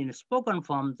 And then in the spoken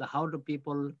form, how do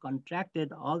people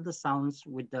contracted all the sounds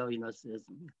with the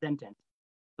sentence.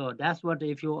 So that's what,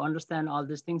 if you understand all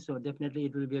these things, so definitely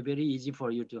it will be very easy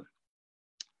for you to.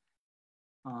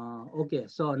 Okay,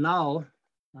 so now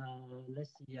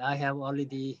let's see, I have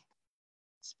already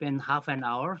spend half an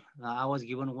hour. I was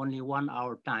given only 1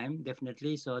 hour time,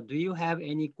 definitely. So do you have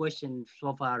any questions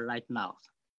so far right now?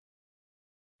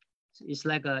 It's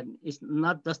like it's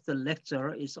not just the lecture,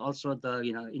 it's also the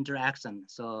interaction.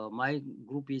 So my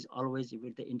group is always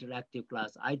with the interactive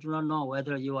class. I do not know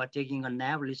whether you are taking a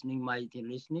nap listening or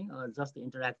just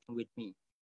interacting with me.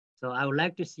 So I would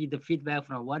like to see the feedback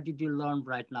from what did you learn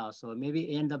right now. So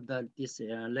maybe end of this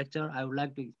lecture, I would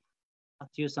like to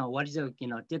ask you some what is the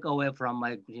take away from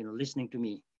my listening to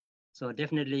me. So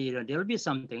definitely there will be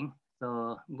something.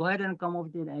 So go ahead and come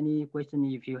up with any question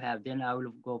if you have. Then I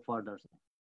will go further.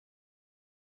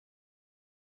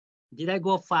 Did I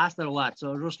go fast or what?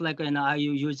 So it looks like, are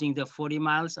you using the 40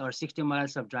 miles or 60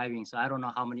 miles of driving? So I don't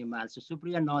know how many miles. So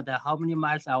Supriya know that how many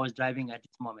miles I was driving at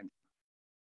this moment.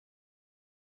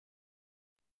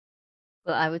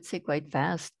 Well, I would say quite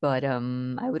fast, but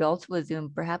I would also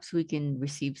assume perhaps we can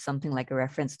receive something like a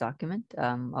reference document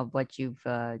of what you've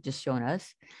just shown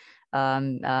us.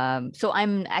 So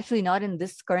I'm actually not in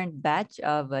this current batch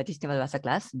of Teach Nepalbhasa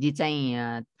class. Ji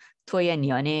चाहिँ Thoya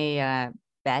Nyane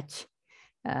batch.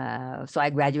 So I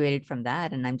graduated from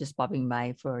that, and I'm just popping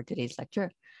by for today's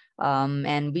lecture.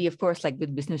 And we, of course, like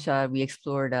with Bisnusha, we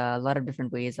explored a lot of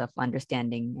different ways of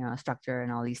understanding structure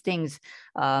and all these things.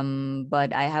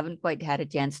 But I haven't quite had a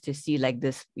chance to see like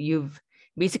this. You've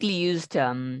basically used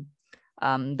the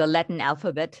Latin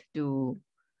alphabet to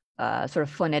sort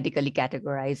of phonetically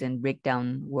categorize and break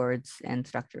down words and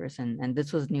structures. And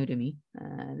this was new to me.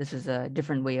 This is a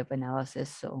different way of analysis.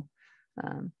 So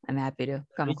I'm happy to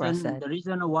come across that. The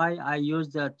reason why I use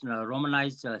that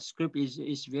Romanized script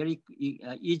is very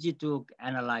easy to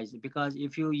analyze, because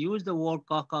if you use the word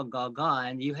ka, ka, ga, ga,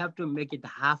 and you have to make it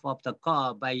half of the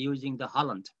ka by using the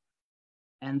Holland.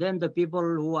 And then the people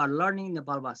who are learning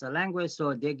Nepalbhasa language,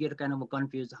 so they get kind of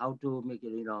confused how to make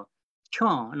it,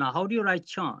 cha. Now, how do you write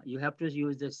cha? You have to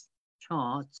use this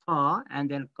cha, cha, and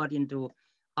then cut into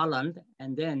Holland,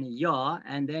 and then ya,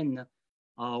 and then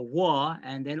wa,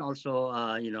 and then also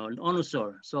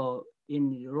onusur. So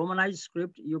in Romanized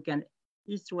script, you can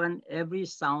every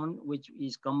sound which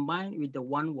is combined with the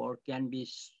one word can be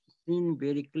seen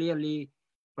very clearly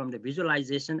from the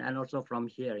visualization and also from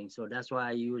hearing. So that's why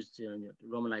I used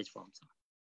Romanized forms.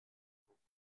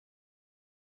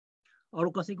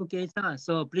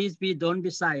 So please don't be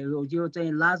shy. You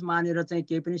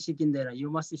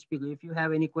must speak. If you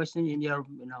have any question in your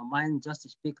mind, just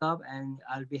speak up, and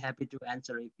I'll be happy to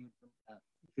answer if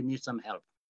you need some help.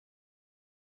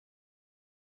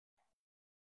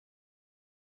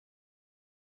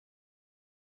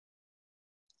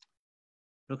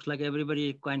 Looks like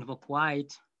everybody kind of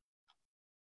quiet.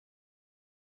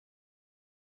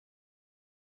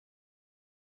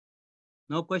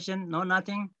 No question, no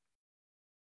nothing.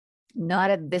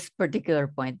 Not at this particular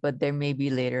point, but there may be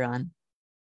later on.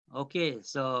 Okay,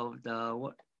 so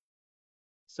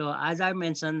as I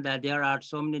mentioned that there are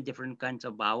so many different kinds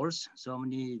of vowels, so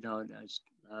many la,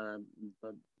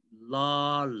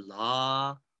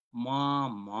 la, ma,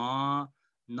 ma,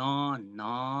 na,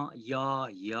 na, ya,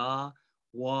 ya,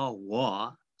 wa,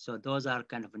 wa. So those are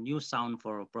kind of a new sound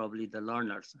for probably the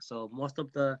learners. So most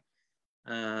of the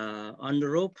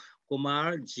Anurup,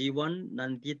 Kumar, Jivan,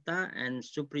 Nandita, and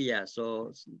Supriya.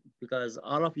 So because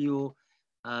all of you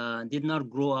did not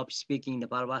grow up speaking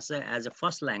Nepalbhasa as a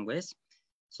first language,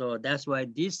 so that's why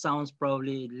these sounds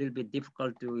probably a little bit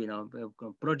difficult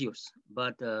to produce.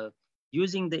 But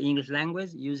using the English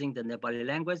language, using the Nepali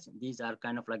language, these are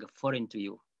kind of like a foreign to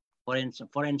you,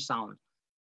 foreign sound.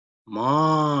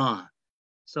 Ma.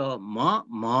 So ma,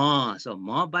 ma. So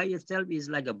ma by itself is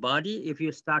like a body. If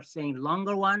you start saying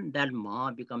longer one, that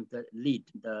ma becomes the lead,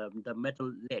 the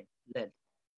metal lead.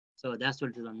 So that's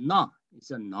what it is. Na.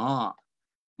 It's a na.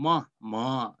 Ma,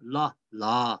 ma, la,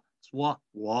 la, swa,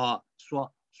 wa, swa,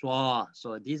 swa.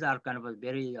 So these are kind of a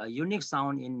very unique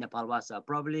sound in Nepalbhasa.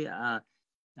 Probably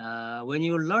when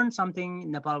you learn something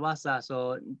in Nepalbhasa,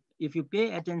 so if you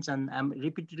pay attention, I'm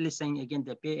repeatedly saying again,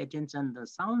 they pay attention the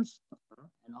sounds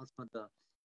and also the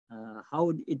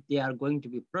how they are going to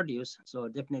be produced. So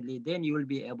definitely then you will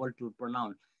be able to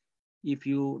pronounce. If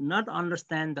you not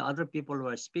understand the other people who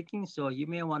are speaking, so you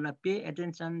may want to pay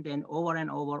attention then over and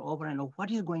over,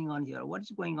 what is going on here? What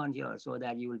is going on here? So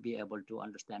that you will be able to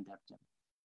understand that.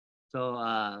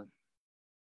 So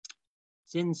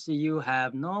since you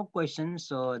have no questions,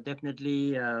 so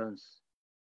definitely,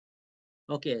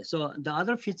 okay. So the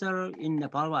other feature in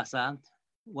Nepalbhasa,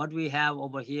 what we have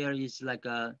over here is like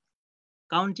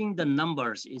counting the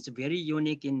numbers is very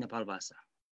unique in Nepalbhasa.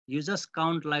 You just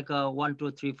count like 1,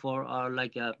 2, 3, 4, or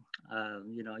like Yota,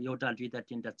 Dvita,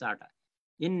 Tinta, Charta.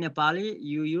 In Nepali,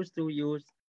 you used to use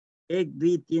Ek,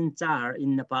 dui, tin, char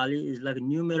in Nepali is like a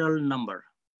numeral number.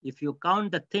 If you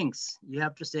count the things, you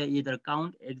have to say either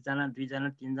count ekjana,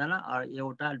 duijana, tinjana, or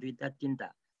euta, duita,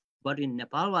 tinta. But in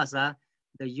Nepal Bhasa,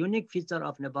 the unique feature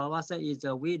of Nepal Bhasa is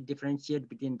we differentiate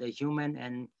between the human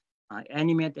and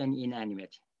animate and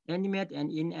inanimate. Animate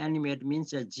and inanimate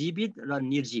means jivit or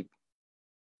nirjeev.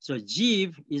 So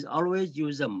jiv is always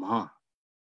use a ma.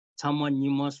 Chama,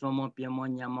 nima, swama, pyama,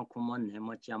 nyama, kuma,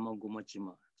 nema, chama, guma,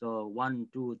 chima. So 1,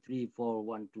 2, 3, 4,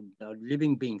 1, 2, the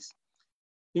living beings.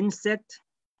 Insect,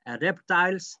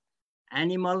 reptiles,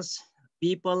 animals,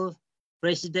 people,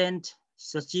 president,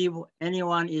 sachiv,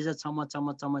 anyone is a chama,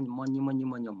 chama, chama, nima, nima,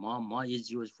 nima, ma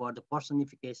is used for the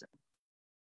personification.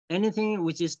 Anything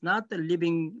which is not the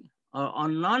living or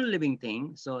non-living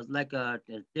thing, so it's like a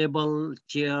table,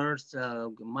 chairs,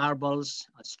 marbles,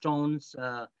 stones,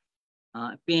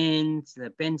 pens, the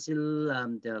pencil,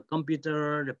 the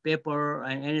computer, the paper,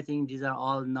 and anything. These are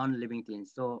all non-living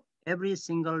things. So every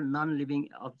single non-living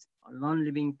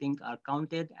thing are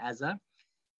counted as a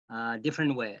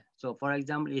different way. So for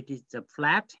example, it is a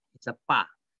flat, it's a pa.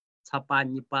 Chapa,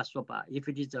 nipa, sopa. If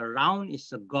it is a round,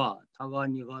 it's a ga. Thaga,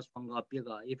 niga, spanga,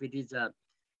 piga. If it is a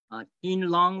thin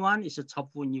long one, it's a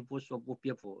chapu, nipu, sopu,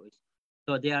 pipu.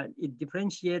 So it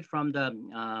differentiates from the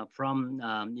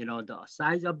the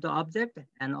size of the object,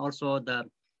 and also the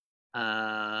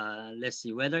let's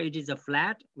see, whether it is a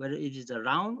flat, whether it is a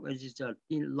round, whether it is a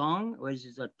thin long, whether it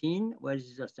is a thin, whether it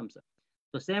is a some. So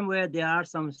same way, there are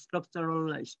some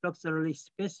structurally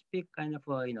specific kind of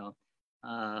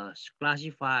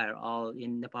classifier. Or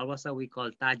in Nepal Bhasa we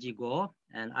call taji go,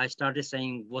 and I started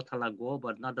saying gothala go,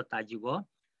 but not the taji go.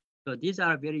 So these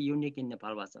are very unique in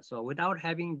Nepal Bhasa. So without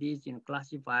having these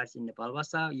classifiers in Nepal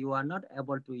Bhasa, you are not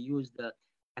able to use the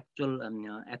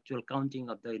actual counting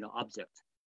of the object.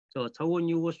 So Thawu,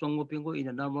 Newars, Songo, Pingo in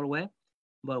a normal way.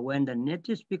 But when the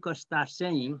native speaker starts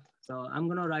saying, so I'm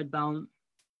gonna write down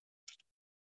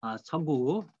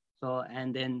Thagu, so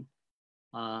and then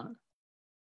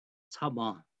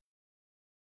Chama.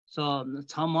 So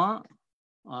Chama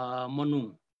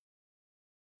Manu.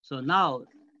 So now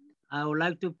I would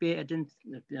like to pay attention,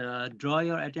 draw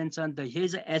your attention that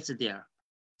here's an H there.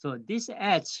 So this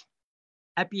H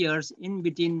appears in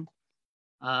between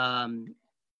Chama,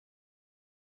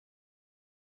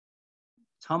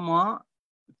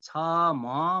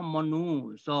 Chama,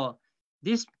 Manu. So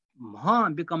this Ma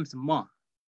becomes Ma.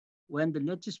 When the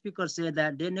native speakers say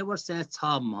that, they never say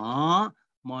Chama,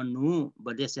 Manu,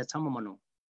 but they say Chama, Manu.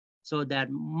 So that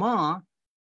Ma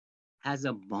has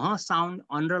a ma sound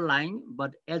underlying,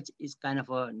 but H is kind of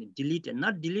a deleted,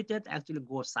 not deleted, actually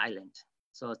goes silent.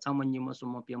 So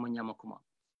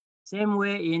same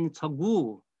way in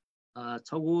Chagu,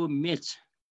 Chagu Mech.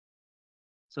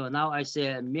 So now I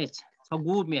say Mech,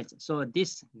 Chagu Mech. So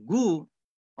this gu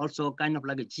also kind of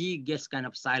like a G gets kind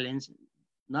of silence,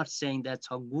 not saying that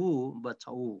Chagu, but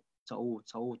Chau, Chau,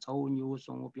 Chau, Chau, Nyu,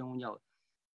 Song, Pyong, Yao.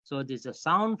 So there's a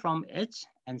sound from H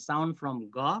and sound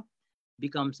from Ga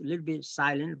becomes a little bit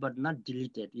silent, but not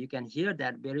deleted. You can hear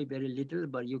that very, very little,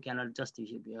 but you cannot just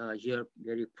hear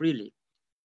very freely.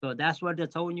 So that's what the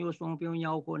Chau Nyu Song Pyong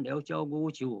Yao Ko Neo Chao Gu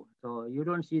Chu. So you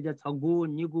don't see the Chau Gu,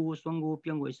 Ni Gu, Song Gu,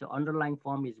 Pyong Gu. Is the underlying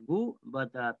form is Gu,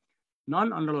 but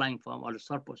non-underlying form or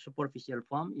superficial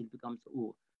form, it becomes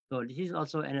U. So this is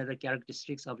also another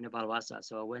characteristics of Nepal Bhasa.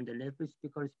 So when the native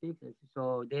speaker speaks,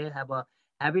 so they have a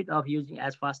habit of using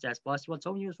as fast as possible.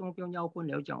 So what is the saying?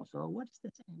 What is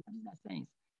that saying?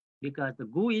 Because the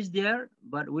gu is there,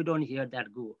 but we don't hear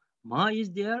that gu. Ma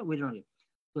is there, we don't hear.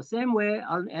 So same way,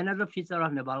 another feature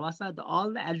of Nepal Bhasa,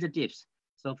 all the adjectives.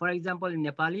 So for example, in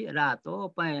Nepali,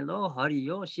 rato, paelo,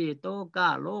 hariyo, sheto,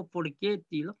 kalo, purke,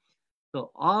 tilo.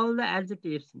 So all the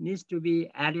adjectives needs to be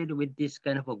added with this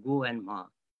kind of a gu and ma.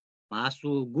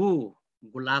 Masu gu,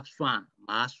 gulab swan,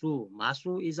 masu.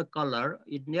 Masu is a color.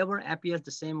 It never appears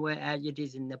the same way as it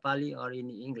is in Nepali or in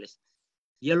English.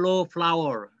 Yellow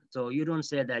flower. So you don't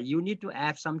say that. You need to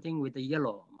add something with the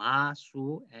yellow.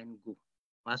 Masu and gu.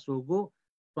 Masu gu,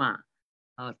 swan.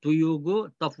 Tuyu gu,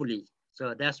 tofuli.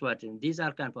 So that's what. These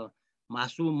are kind of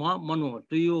masu ma manu,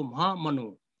 tuyu ma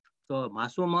manu. So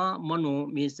masu ma manu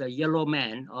means a yellow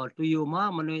man, or tuyu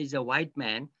ma manu is a white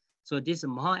man. So this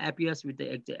ma appears with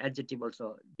the adjective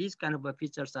also. These kind of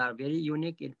features are very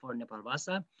unique for Nepal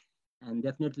Bhasa, and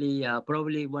definitely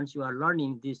probably once you are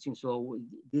learning these things, so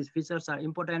these features are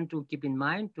important to keep in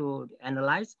mind to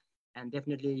analyze, and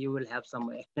definitely you will have some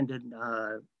extended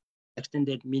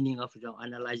meaning of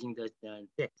analyzing the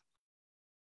text.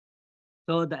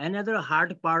 So another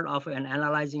hard part of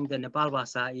analyzing the Nepal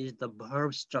Bhasa is the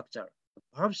verb structure. The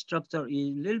verb structure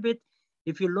is a little bit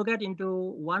if you look at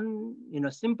into one,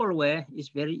 simple way, it's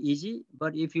very easy.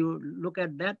 But if you look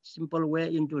at that simple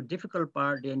way into a difficult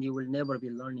part, then you will never be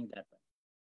learning that way.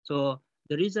 So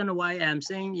the reason why I'm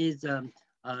saying is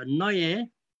noye,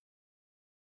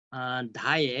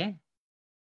 daye,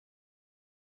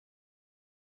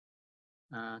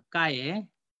 kaye.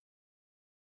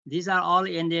 These are all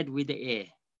ended with the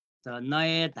a. So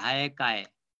noye, daye, kaye,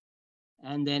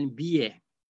 and then biye.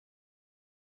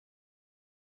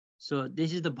 So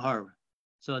this is the verb.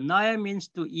 So noye means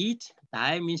to eat,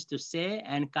 daye means to say,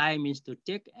 and kaye means to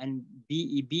take, and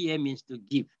biye means to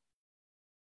give.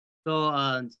 So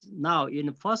now in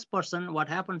the first person, what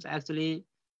happens actually,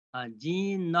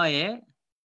 jin noye.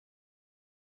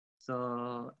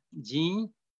 So jin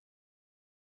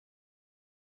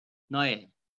noye.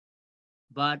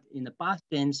 But in the past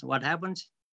tense, what happens?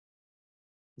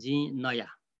 Jin noya.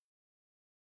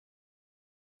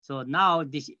 So now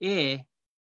this a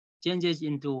changes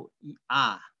into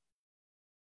a.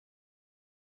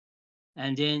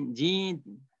 And then jin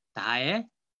daye.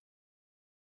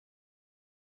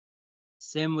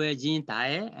 Same way jin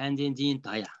daye, and then jin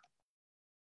daya.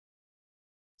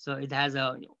 So it has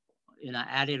a,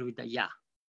 added with the ya.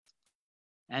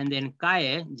 And then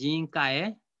kaye, jin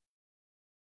kaye,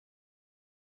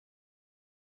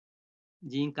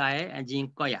 and jin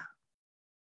koya.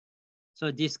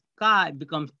 So this ka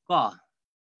becomes ko,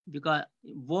 because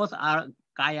both are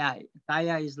kaya.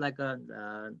 Kaya is like a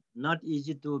not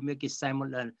easy to make it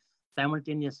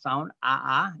simultaneous sound.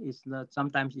 Is not,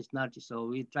 sometimes it's not. So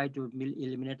we try to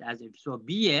eliminate as if. So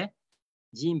ba,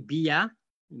 jin bia,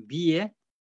 ba,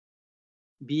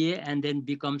 and then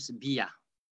becomes bia.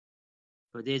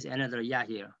 So there's another ya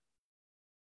here.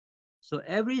 So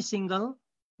every single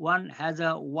one has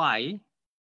a y,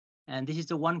 and this is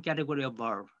the one category of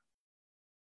verb.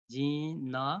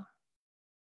 Jin, na,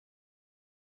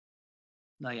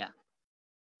 ya.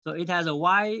 So it has a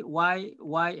y,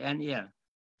 and l.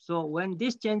 So when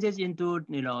this changes into,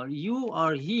 you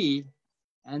or he,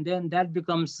 and then that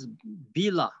becomes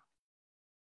bila.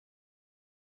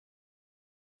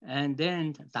 And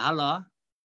then tala.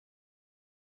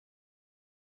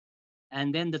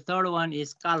 And then the third one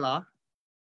is kala.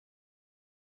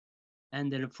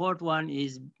 And then the fourth one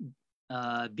is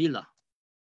bila.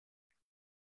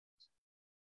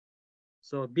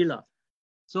 So bila.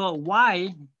 So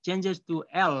y changes to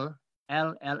l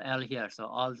here. So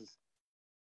all this.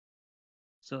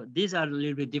 So these are a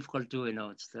little bit difficult to,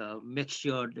 so make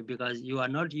sure, because you are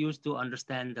not used to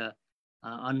understand the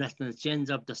change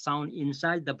of the sound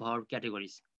inside the verb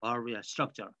categories, verb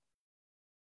structure.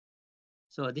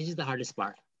 So this is the hardest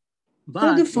part.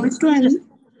 But so the first one.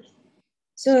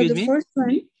 So excuse the me? first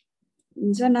one.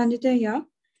 So Nandita, yeah.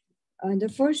 The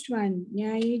first one,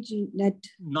 that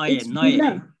it's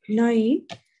Nai,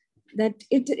 that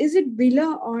it is it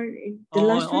bila or the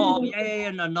last one?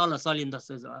 Yeah, no, sorry,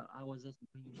 I was just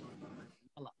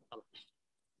Nala.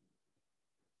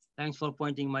 Thanks for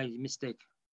pointing my mistake.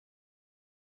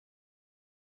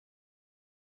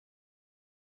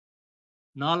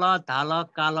 Nala, tala,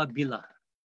 kala, bila.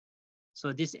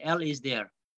 So this L is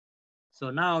there. So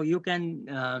now you can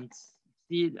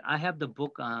see, I have the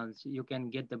book, so you can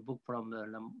get the book from the.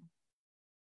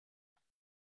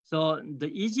 So the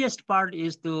easiest part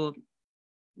is to,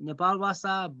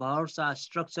 Nepalbhasa verbs are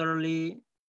structurally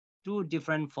two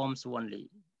different forms only.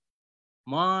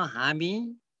 Ma,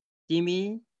 hami,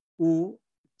 timi, u,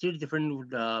 three different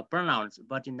pronouns.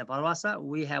 But in Nepalbhasa,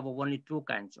 we have only two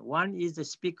kinds. One is the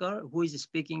speaker, who is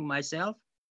speaking, myself,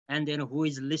 and then who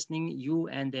is listening, you,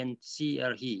 and then she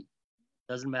or he.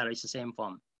 Doesn't matter, it's the same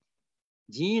form.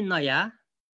 Ji naya,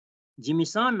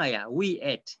 jimisan naya, we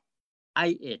ate,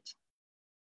 I ate.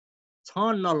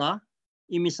 Chon nala,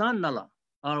 imisan nala,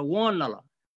 or one nala,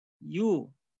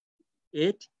 you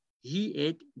ate, he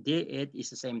ate, they ate, is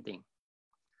the same thing.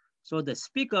 So the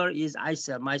speaker is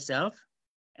myself,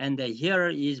 and the hearer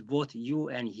is both you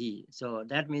and he. So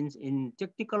that means in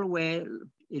technical way,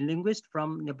 in linguists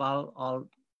from Nepal, or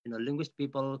linguist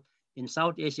people in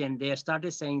South Asia, they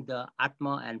started saying the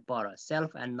Atma and Para,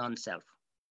 self and non-self.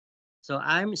 So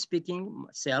I'm speaking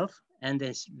self, and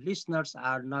the listeners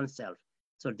are non-self.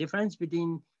 So difference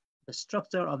between the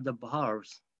structure of the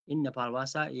verbs in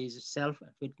Nepalbhasa is self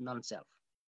with non-self.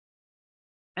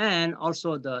 And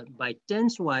also by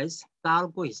tense wise,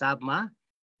 tal ko hisab ma,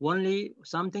 only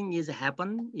something is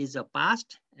happen is a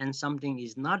past, and something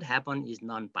is not happen is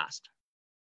non-past.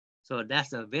 So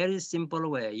that's a very simple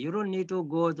way. You don't need to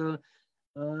go to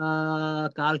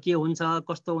kaal ke huncha,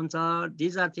 kasto huncha.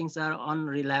 These are things that are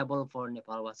unreliable for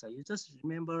Nepalbhasa. You just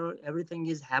remember everything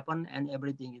is happen and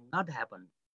everything is not happen.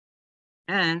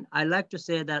 And I like to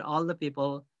say that all the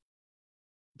people,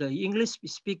 the English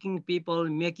speaking people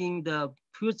making the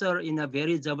future in a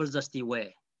very Jabardasti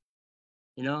way.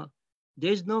 You know,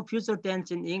 there is no future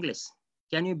tense in English.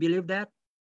 Can you believe that?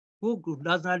 Who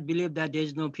does not believe that there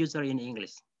is no future in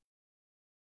English?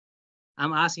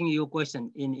 I'm asking you a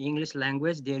question. In English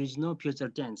language, there is no future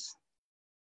tense.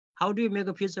 How do you make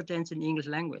a future tense in English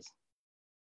language?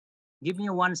 Give me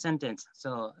one sentence.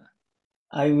 So,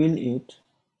 I will eat.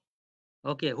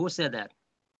 okay, who said that?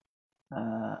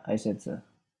 I said so.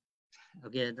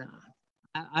 Okay,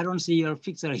 I don't see your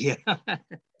picture here.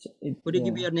 Could you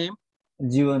give me your name?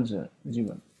 Jivan, sir.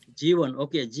 Jivan. Jivan.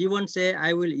 Okay, Jivan say,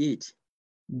 I will eat.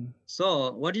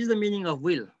 So, what is the meaning of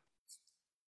will?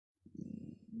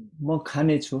 म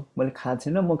खाने छु मैले खाएको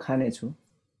छैन म खाने छु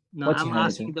No, I'm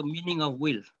asking the meaning of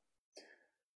will.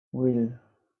 Will.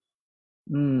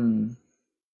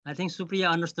 I think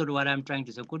Supriya understood what I'm trying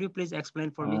to say. Could you please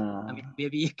explain for me? I mean,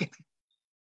 maybe you can.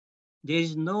 There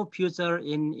is no future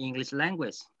in English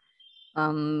language.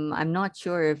 I'm not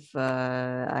sure if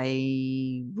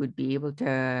I would be able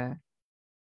to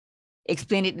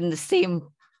explain it in the same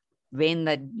vein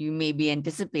that you may be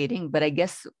anticipating, but I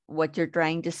guess what you're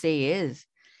trying to say is,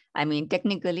 I mean,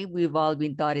 technically, we've all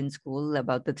been taught in school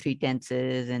about the three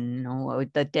tenses and, you know,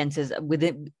 the tenses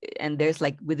within, and there's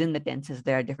like within the tenses,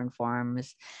 there are different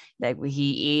forms. Like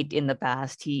he ate in the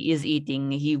past, he is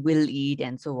eating, he will eat,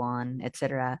 and so on,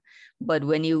 etc. But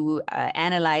when you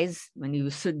analyze, when you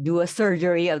do a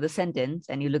surgery of the sentence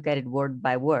and you look at it word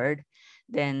by word,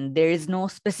 then there is no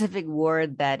specific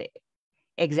word that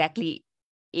exactly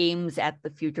aims at the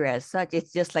future as such.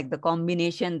 It's just like the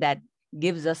combination that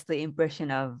gives us the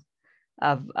impression of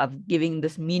giving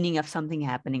this meaning of something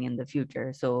happening in the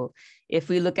future. So if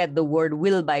we look at the word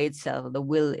will by itself, the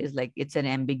will is like, it's an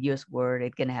ambiguous word.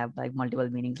 It can have like multiple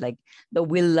meanings, like the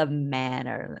will of man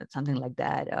or something like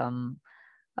that.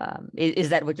 Is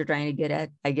that what you're trying to get at,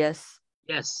 I guess?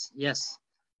 Yes, yes.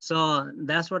 So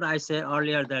that's what I said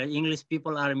earlier, that English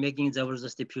people are making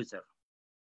Jabardasti future.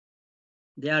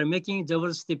 They are making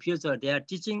Jabardasti future. They are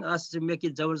teaching us to make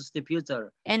it Jabardasti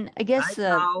future. And I guess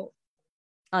right now,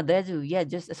 yeah,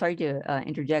 just sorry to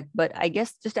interject, but I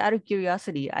guess just out of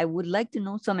curiosity, I would like to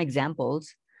know some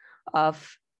examples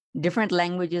of different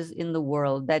languages in the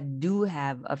world that do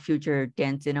have a future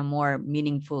tense in a more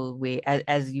meaningful way,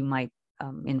 as you might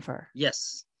infer.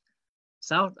 Yes,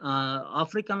 South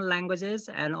African languages,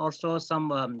 and also some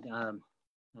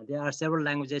there are several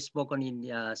languages spoken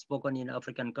in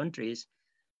African countries.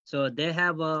 So they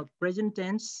have a present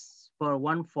tense for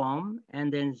one form,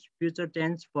 and then future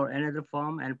tense for another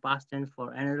form, and past tense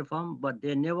for another form, but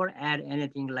they never add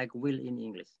anything like will in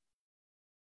English.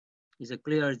 It's a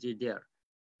clear there.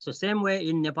 So same way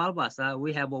in Nepalbhasa,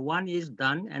 we have one is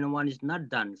done and one is not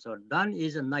done. So done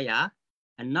is a Naya,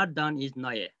 and not done is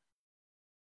Naye.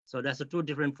 So that's the two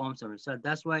different forms. So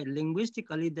that's why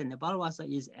linguistically the Nepalbhasa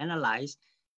is analyzed.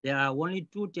 There are only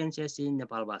two tenses in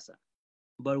Nepalbhasa.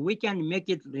 But we can make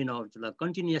it, you know, like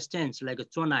continuous tense, like a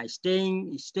chona,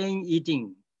 staying,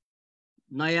 eating.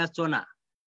 Naya chona,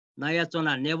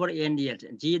 never end yet.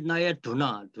 Ji naya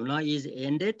dhuna is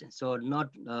ended. So not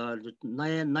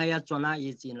naya chona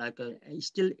is in like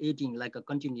still eating, like a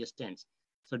continuous tense.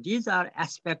 So these are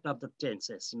aspects of the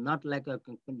tenses, not like a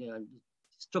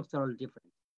structural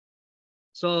difference.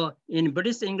 So in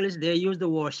British English, they use the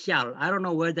word shall. I don't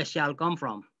know where the shall come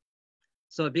from.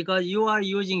 So because you are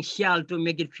using shall to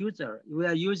make it future, we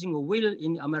are using will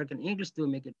in American English to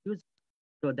make it future.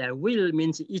 So that will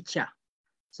means icha.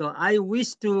 So I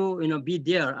wish to, you know, be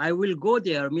there. I will go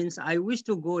there means I wish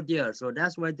to go there. So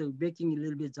that's why they're making a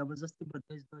little bit Jabardasti, but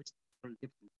there's no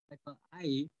difference. Like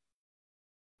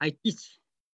I teach,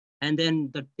 and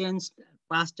then the tense,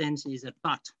 past tense is a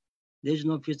taught. There's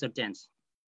no future tense.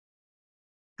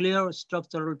 Clear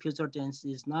structural future tense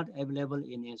is not available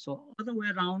in it. So other way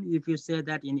around, if you say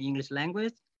that in English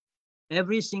language,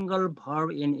 every single verb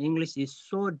in English is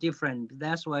so different.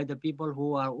 That's why the people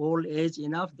who are old age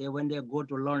enough, when they go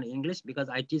to learn English, because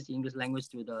I teach English language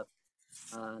to the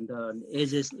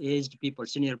aged people,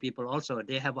 senior people also,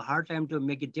 they have a hard time to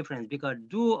make it different, because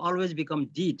do always become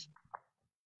did.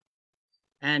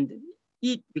 And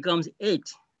eat becomes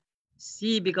ate.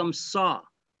 See becomes saw.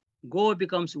 Go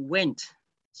becomes went.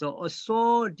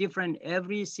 So different.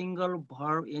 Every single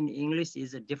verb in English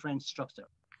is a different structure,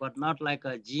 but not like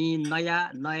a jin, naya,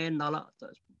 nala.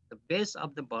 The base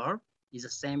of the verb is the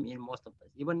same in most of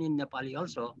it. Even in Nepali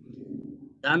also,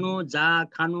 danu, ja,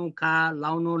 khanu, ka,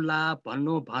 launu, la,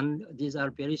 bhannu, bhan. These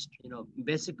are very,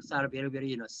 basics are very,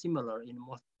 very, similar in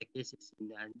most of the cases in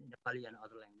Nepali and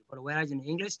other languages. But whereas in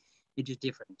English, it is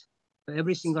different. So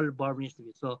every single verb needs to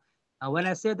be. So When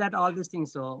I say that all these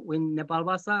things, so in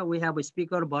Nepalbhasa, we have a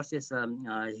speaker versus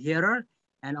hearer,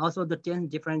 and also the 10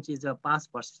 difference is a past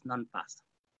versus non-past.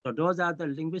 So those are the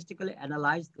linguistically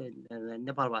analyzed in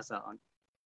Nepalbhasa.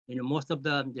 Most of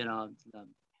the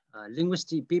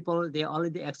linguistic people, they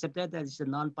already accepted that it's a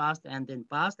non-past and then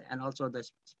past, and also the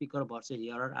speaker versus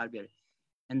hearer are very.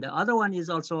 And the other one is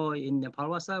also in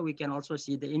Nepalbhasa, we can also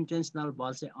see the intentional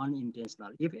versus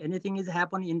unintentional. If anything is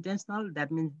happening intentional,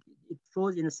 that means it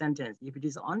shows in a sentence. If it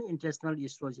is unintentional, it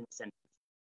shows in a sentence.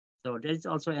 So there is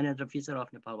also another feature of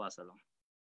Nepalbhasa.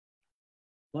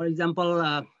 For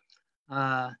example,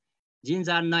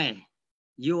 Jinja Nai,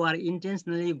 you are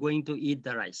intentionally going to eat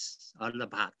the rice or the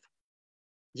bhat.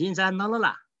 Jinja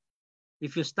Nalala.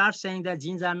 If you start saying that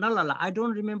Jinja Nalala, I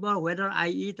don't remember whether I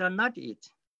eat or not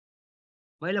eat.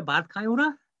 Maila bhat khayu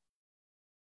ra?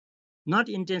 Not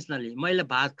intentionally. Maila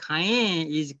bhat khaye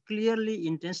is clearly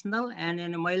intentional, and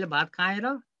then maila bhat khaye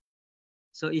ra?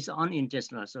 So it's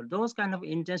unintentional. So those kind of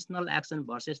intentional action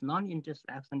versus non-intentional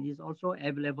action is also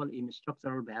available in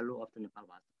structural value of the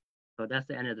Nepalbhasa. So that's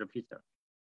another feature.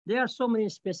 There are so many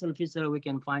special features we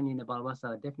can find in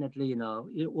Nepalbhasa. Definitely,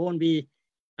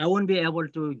 I won't be able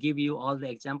to give you all the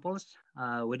examples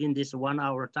within this 1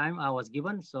 hour time I was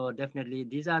given. So definitely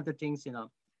these are the things,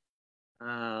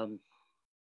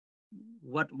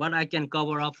 what I can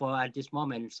cover up for at this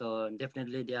moment. So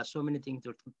definitely there are so many things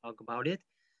to talk about it.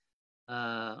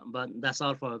 But that's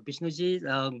all for Vishnuji.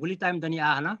 Guli time dani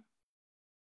ahana.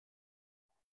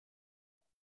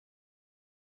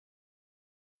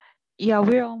 Yeah,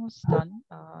 we're almost done.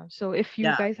 So if you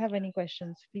Yeah. guys have any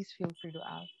questions, please feel free to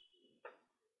ask.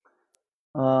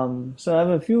 So I have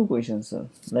a few questions, sir.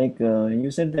 Like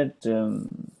you said that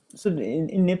so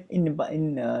in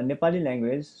Nepali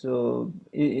language, so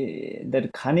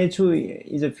that khanechu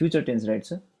is a future tense, right,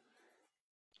 sir?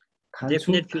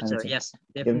 Definite future, yes.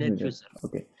 Definite future.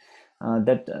 Okay,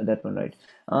 that one, right.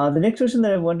 The next question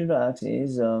that I wanted to ask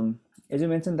is, as you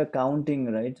mentioned, the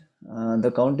counting, right?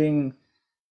 The counting.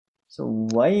 So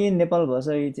why in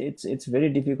Nepalbhasa it's very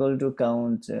difficult to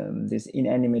count these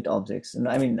inanimate objects?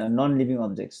 I mean non-living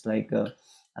objects. Like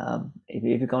if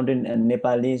you count in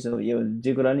Nepali, so यो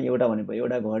जे कुरा नि एउटा भने भयो,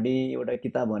 एउटा घडी, एउटा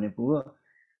किताब भने पुग्यो.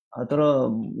 तर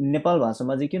नेपाल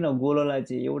भाषामा चाहिँ किन गोलोलाई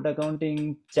चाहिँ एउटा काउन्टिङ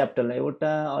च्याप्टरलाई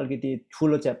एउटा अलिकति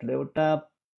ठुलो च्याप्टर एउटा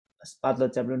पातलो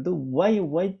च्याप्टर त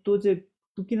वाइ त्यो चाहिँ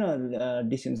त्यो किन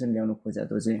डिस्टिङ्सन ल्याउनु खोज्या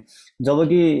त्यो चाहिँ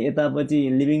जबकि यतापछि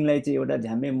लिभिङलाई चाहिँ एउटा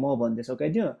झ्याम्मे म भन्दै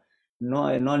सकाइदियो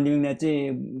नन लिभिङलाई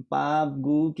चाहिँ पाप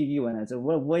गु के भनेर चाहिँ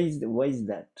why is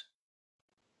that?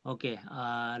 Okay,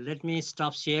 let me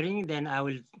stop sharing, then I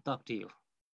will talk to you.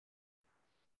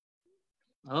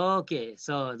 Okay,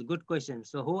 so good question.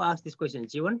 So who asked this question?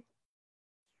 Jivan?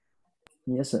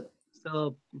 Yes, sir.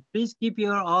 So please keep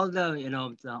your all the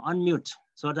unmute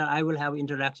so that I will have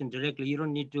interaction directly. You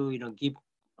don't need to keep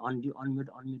unmute.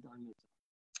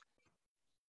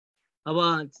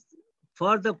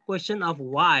 For the question of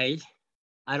why,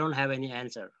 I don't have any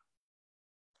answer.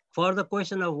 For the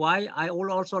question of why, I would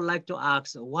also like to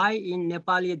ask why in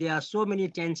Nepali there are so many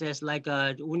tenses like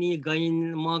uni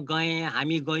gain, ma gaye,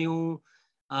 hami gayu,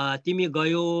 timi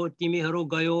gayo, timiharu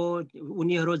gayo,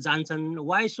 uniharu jansan.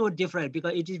 Why so different?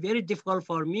 Because it is very difficult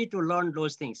for me to learn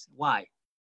those things. Why?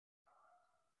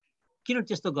 किन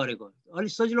त्यस्तो गरेको? अलि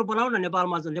सजिलो बनाऊ न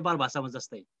नेपाल भाषामा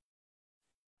जस्तै.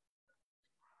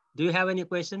 Do you have any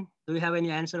question? Do you have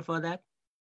any answer for that?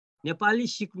 Nepali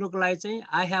सिक्नुको लागि चाहिँ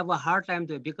I have a hard time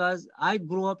to it because I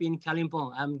grew up in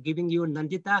Kalimpong. I'm giving you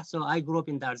Nandita, so I grew up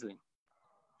in Darjeeling.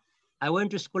 I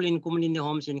went to school in community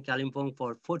homes in Kalimpong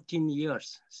for 14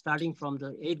 years. Starting from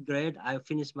the 8th grade, I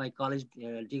finished my college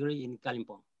degree in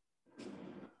Kalimpong.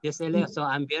 So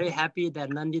I'm very happy that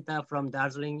Nandita from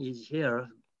Darjeeling is here.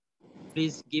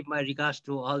 Please give my regards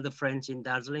to all the friends in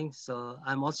Darjeeling. So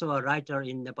I'm also a writer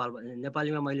in Nepal.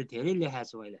 Nepalima मैले धेरै लेखेको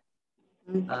छु मैले.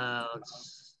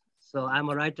 So I'm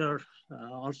a writer,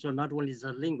 also not only as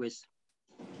a linguist.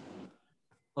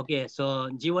 Okay, so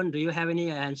Jivan, do you have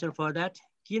any answer for that?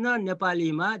 किन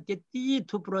नेपालीमा त्यति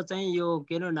थुप्रो चाहिँ यो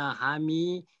के न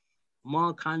हामी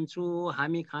म खान्छु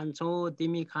हामी खान्छौ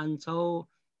तिमी खान्छौ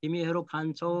तिमीहरू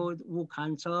खान्छौ उ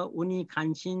खान्छ उनी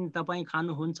खान्छिन् तपाई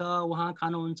खानुहुन्छ उहाँ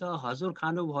खानुहुन्छ हजुर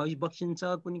खानु बक्सिन्छ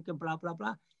कुनै के blah blah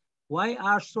blah. Why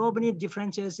are so many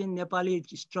differences in Nepali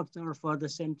structure for the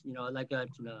same, like a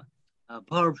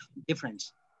verb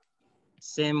difference?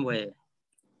 Same way.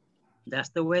 That's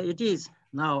the way it is.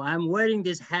 Now I'm wearing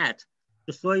this hat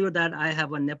to show you that I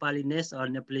have a Nepali-ness or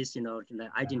Nepalese,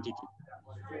 identity.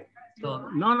 So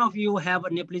none of you have a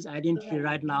Nepalese identity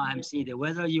right now. I'm seeing it,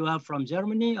 whether you are from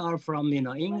Germany or from,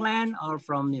 England or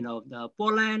from,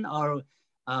 Poland or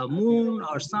moon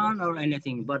or sun or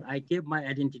anything, but I keep my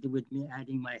identity with me,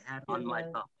 adding my hat on my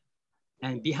top.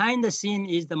 And behind the scene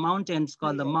is the mountains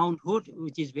called the Mount Hood,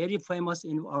 which is very famous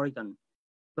in Oregon.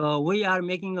 So we are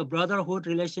making a brotherhood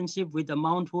relationship with the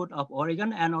Mount Hood of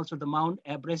Oregon and also the Mount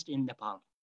Everest in Nepal.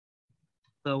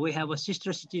 So we have a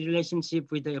sister city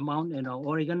relationship with the Mount,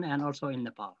 Oregon and also in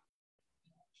Nepal.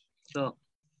 So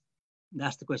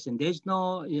that's the question. There's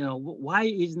no, why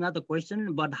is not the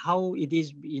question, but how it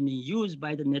is being used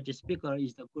by the native speaker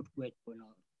is the good way to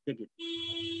take it.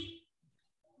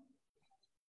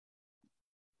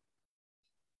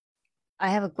 I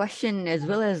have a question as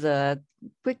well as a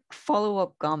quick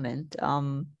follow-up comment.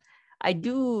 I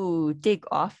do take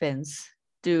offense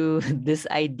to this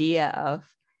idea of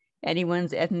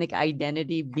anyone's ethnic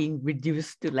identity being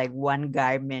reduced to like one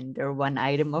garment or one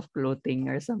item of clothing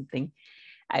or something.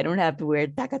 I don't have to wear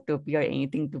takatopi or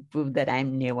anything to prove that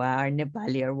I'm Newa or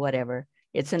Nepali or whatever.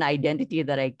 It's an identity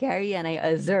that I carry and I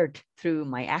assert through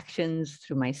my actions,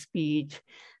 through my speech,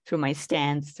 through my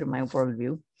stance, through my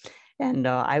worldview. And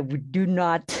I would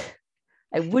not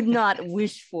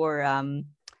wish for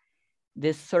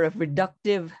this sort of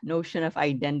reductive notion of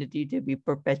identity to be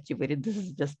perpetuated. This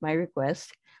is just my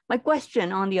request. My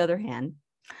question, on the other hand,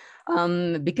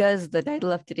 because the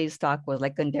title of today's talk was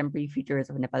like contemporary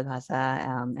features of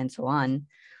Nepalbhasa and so on.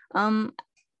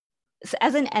 So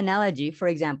as an analogy, for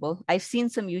example, I've seen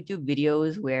some YouTube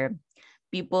videos where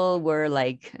people were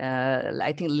like,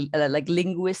 I think like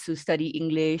linguists who study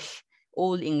English,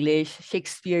 Old English,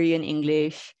 Shakespearean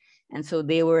English. And so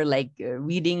they were like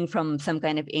reading from some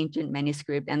kind of ancient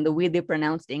manuscript, and the way they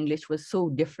pronounced English was so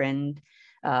different.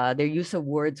 Their use of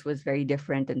words was very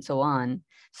different and so on.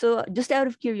 So just out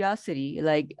of curiosity,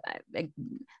 like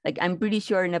I'm pretty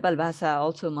sure Nepalbhasa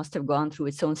also must have gone through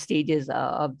its own stages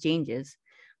of changes.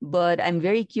 But I'm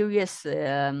very curious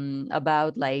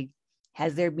about like,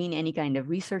 has there been any kind of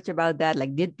research about that?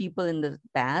 Like, did people in the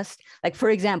past, like for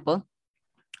example,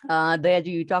 Daya,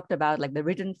 you talked about like the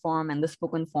written form and the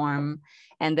spoken form,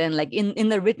 and then like in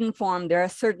the written form there are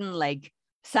certain like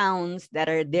sounds that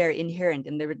are there inherent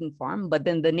in the written form, but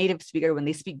then the native speaker, when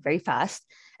they speak very fast,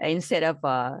 instead of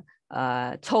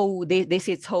to, they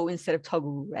say to instead of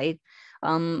togu, right?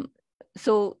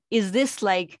 So is this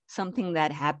like something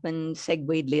that happened,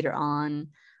 segued later on?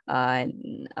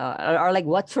 Or like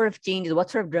what sort of changes, what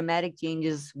sort of dramatic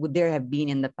changes would there have been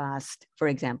in the past, for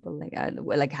example,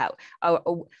 like how,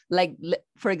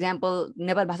 for example,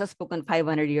 Nepalbhasa spoken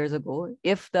 500 years ago,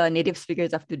 if the native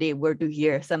speakers of today were to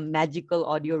hear some magical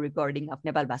audio recording of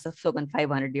Nepalbhasa spoken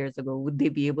 500 years ago, would they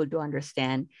be able to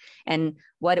understand? And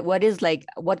what is like,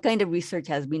 what kind of research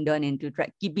has been done into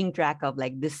keeping track of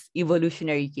like this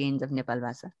evolutionary change of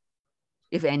Nepalbhasa,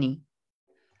 if any?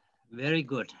 Very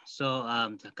good. So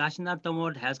Kashinath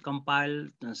Tamod has compiled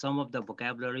some of the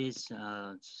vocabularies,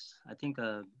 I think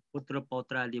Putra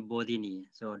Potra Li Bodhini.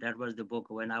 So that was the book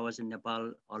when I was in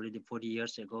Nepal already 40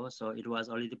 years ago. So it was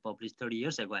already published 30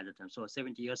 years ago at the time. So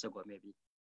 70 years ago, maybe.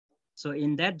 So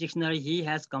in that dictionary, he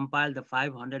has compiled the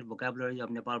 500 vocabulary of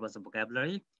Nepalbhasa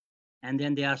vocabulary. And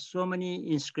then there are so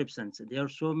many inscriptions. There are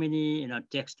so many,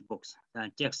 textbooks.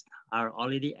 Texts are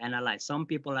already analyzed. Some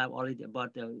people have already,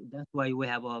 but that's why we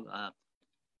have a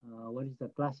what is the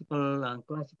classical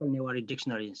Newari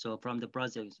dictionary. So from the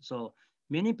project, so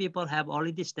many people have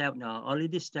already studied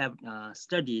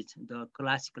the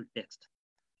classical text.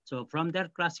 So from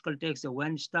that classical text,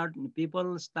 when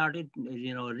people started,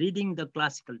 reading the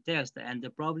classical text, and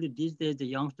probably these days the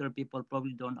youngster people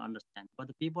probably don't understand. But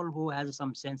the people who has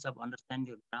some sense of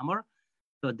understanding grammar,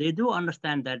 so they do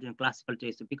understand that in classical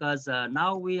text, because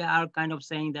now we are kind of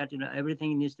saying that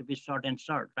everything needs to be short and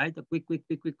short, right? The quick.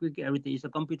 Everything is a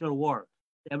computer war.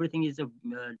 Everything is a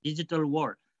digital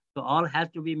war. So all has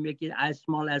to be make it as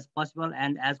small as possible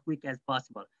and as quick as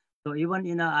possible. So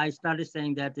even I started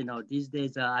saying that these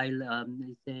days I'll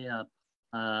say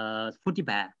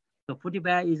Futiba. So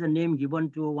Futiba is a name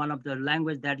given to one of the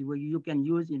language that you can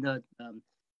use in the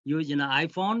use in an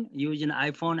iPhone,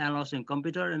 and also in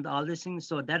computer and all these things.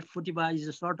 So that Futiba is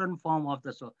a certain form of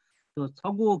the so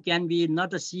Thagu can be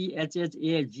not a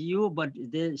CHHAGU, but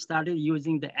they started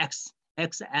using the X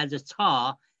as a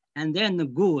cha, and then the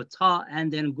gu, cha,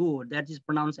 and then gu. That is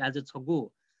pronounced as a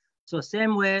Thagu. So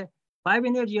same way.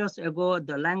 500 years ago,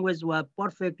 the language was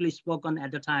perfectly spoken at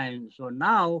the time. So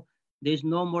now there's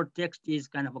no more text is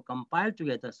kind of compiled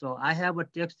together. So I have a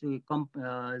text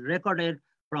recorded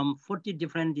from 40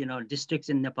 different districts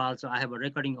in Nepal. So I have a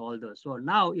recording all those. So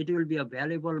now it will be a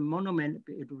valuable monument.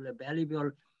 It will be a valuable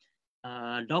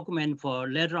document for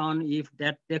later on if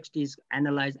that text is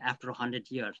analyzed after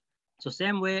 100 years. So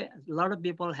same way, a lot of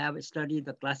people have studied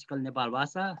the classical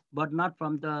Nepalbhasa, but not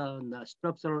from the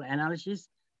structural analysis,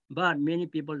 but many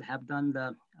people have done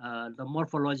the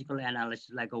morphological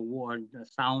analysis, like a word, the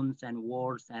sounds and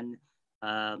words and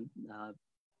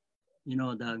you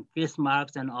know, the case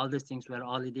marks and all these things were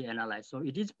already analyzed. So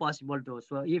it is possible to,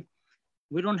 so if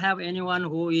we don't have anyone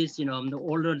who is, you know,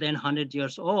 older than 100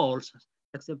 years old,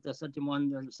 except the Satimon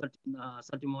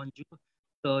Jew.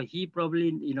 So he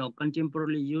probably, you know,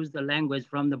 contemporarily used the language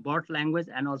from the birth language,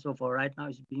 and also for right now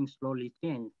it's being slowly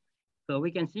changed. So we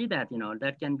can see that, you know,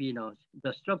 that can be, you know,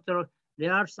 the structure.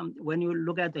 There are some, when you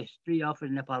look at the history of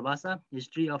Nepalbhasa,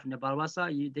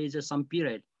 there is some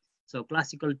period. So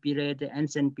classical period, the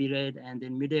ancient period, and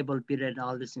then medieval period,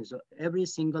 all these things. So every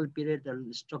single period,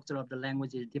 the structure of the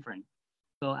language is different.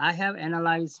 So I have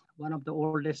analyzed one of the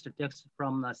oldest texts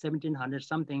from 1700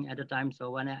 something at the time.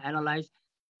 So when I analyze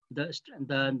the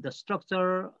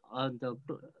structure of the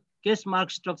case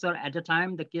mark structure at the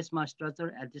time, the case mark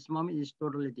structure at this moment is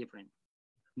totally different.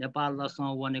 Nepal Lason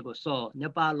Wanego. So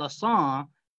Nepal Lason,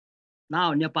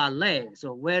 now Nepal Le.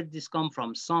 So where this come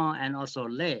from? Son and also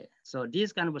Le. So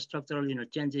these kind of structural, you know,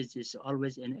 changes is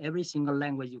always in every single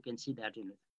language. You can see that in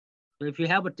it. So if you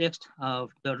have a text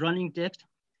of the running text,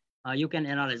 you can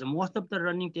analyze. Most of the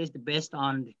running text based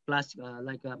on class,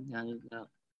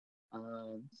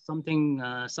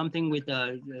 something with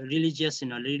religious, you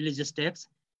know, religious text,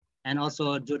 and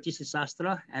also Jyotish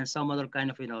Shastra and some other kind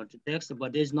of, you know, text.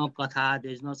 But there's no katha,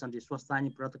 there's no something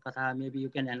Swastani Prata Katha. Maybe you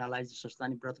can analyze the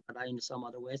Swastani Prata Katha in some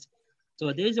other ways.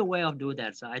 So there's a way of doing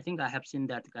that. So I think I have seen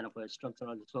that kind of a structure.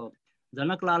 So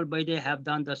Janaklal Bhaye have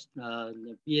done the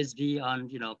PhD on,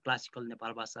 you know, classical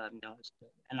Nepalbhasa, you know,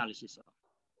 analysis.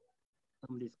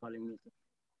 Somebody's calling me.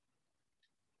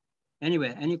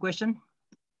 Anyway, any question?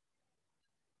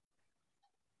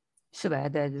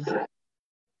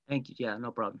 Thank you. Yeah,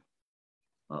 no problem.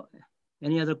 Oh,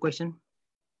 any other question?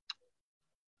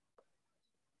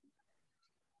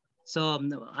 So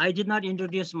I did not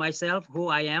introduce myself, who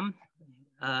I am.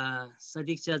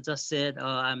 Sadiksha just said, oh,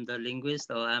 I'm the linguist,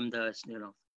 or I'm the, you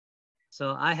know.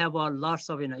 So I have lots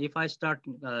of, you know, if I start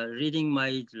reading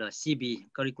my CB,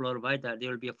 curricular writer, there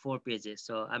will be 4 pages.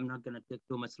 So I'm not going to take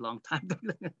too much long time.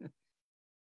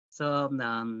 So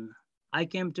I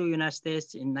came to United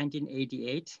States in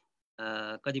 1988.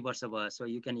 So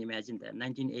you can imagine that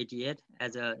 1988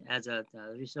 as a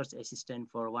research assistant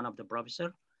for one of the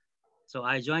professor. So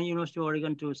I joined University of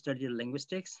Oregon to study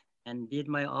linguistics and did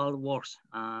my all works.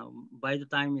 By the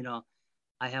time, you know,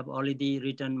 I have already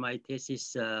written my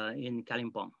thesis in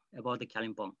Kalimpong, about the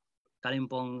Kalimpong.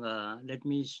 Let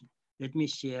me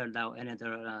share now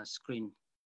another screen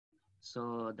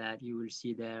so that you will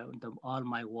see there all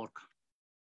my work.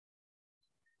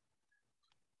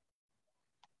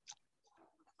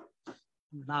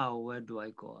 Now, where do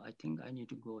I go? I think I need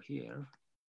to go here.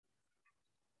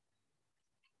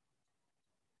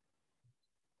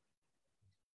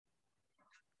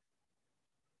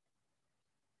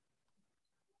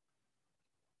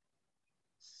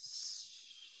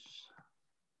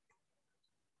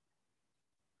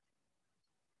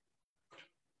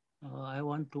 I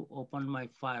want to open my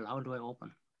file. How do I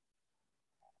open?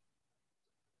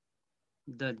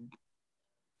 The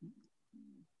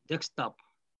desktop.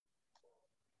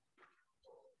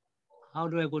 How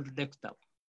do I go to desktop?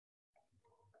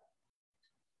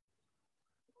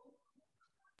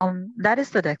 That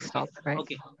is the desktop, right?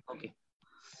 Okay, okay.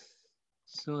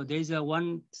 So there's a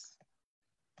one.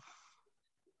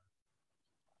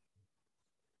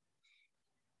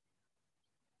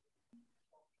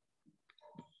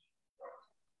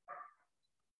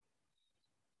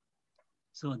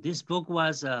 So this book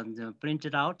was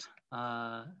printed out.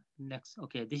 Next,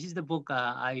 okay, this is the book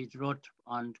I wrote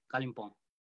on Kalimpong.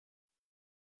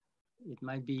 It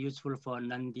might be useful for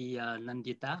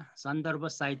Nandita. Sandarbha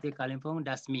Sahitya Kalimpong,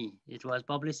 that's me. It was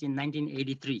published in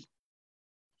 1983.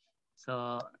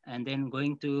 So, and then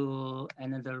going to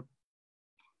another,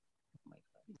 oh my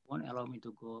God, it won't allow me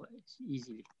to go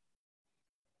easily.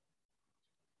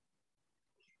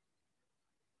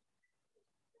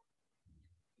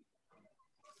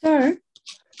 Sir?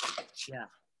 Yeah.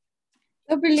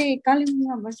 तपाईँले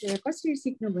कालिम्पोङमा बसेर कसरी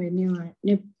सिक्नुभयो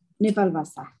नेपाल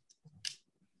भाषा?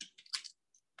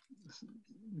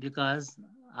 Because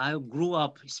I grew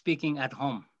up speaking at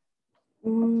home.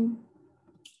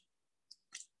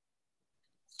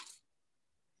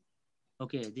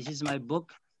 Okay, this is my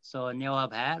book. So Newa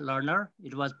Bhaye, Learner.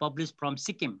 It was published from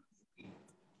Sikkim.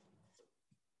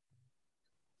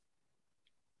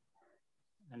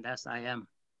 And that's I am.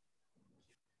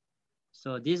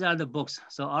 So these are the books.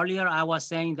 So earlier I was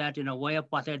saying that, Waya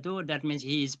Patetu, that means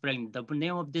he is pregnant. The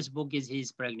name of this book is He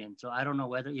is Pregnant. So I don't know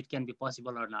whether it can be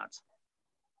possible or not.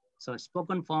 So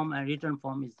spoken form and written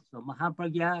form is, so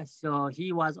Mahapragya. So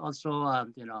he was also,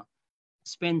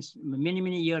 spent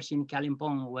many years in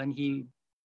Kalimpong when he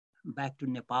back to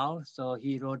Nepal. So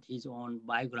he wrote his own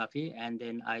biography, and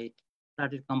then I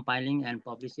started compiling and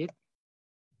published it.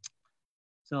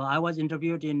 So I was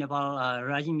interviewed in Nepal,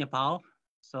 Rising Nepal.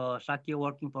 So Shakya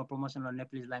working for promotion of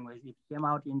Nepalese language. It came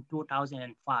out in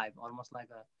 2005, almost like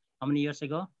how many years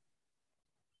ago?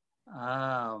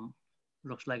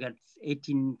 Looks like it's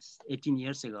 18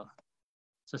 years ago.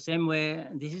 So same way,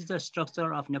 this is the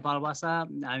structure of Nepalbhasa.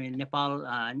 I mean, Nepal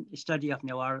study of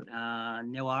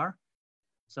Newar.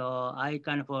 So I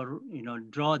kind of,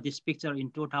 draw this picture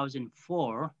in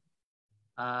 2004.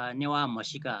 Newa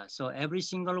Mashika. So every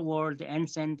single word,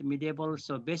 ancient, medieval.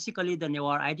 So basically the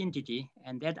Newar identity,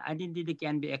 and that identity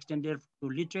can be extended to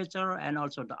literature and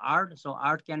also the art. So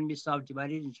art can be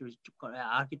subdivided into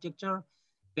architecture,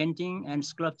 painting and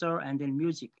sculpture, and then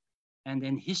music. And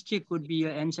then history could be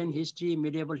ancient history,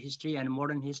 medieval history, and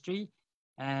modern history.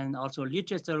 And also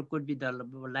literature could be the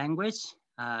language,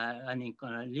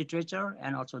 literature,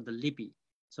 and also the lipi.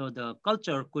 So the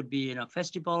culture could be,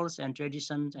 festivals and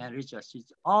traditions and rituals.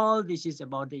 All this is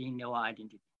about the Newa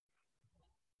identity.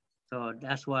 So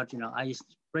that's what, I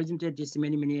presented this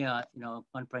many,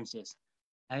 conferences.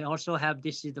 I also have,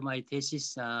 this is my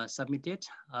thesis submitted.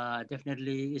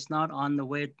 Definitely it's not on the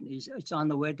way, it's on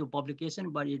the way to publication,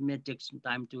 but it may take some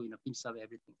time to, finish up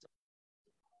everything.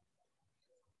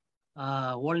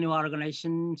 World Newa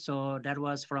Organization, so that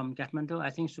was from Kathmandu. I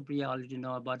think Supriya already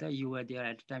know about that. You were there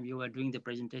at the time, you were doing the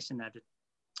presentation at it.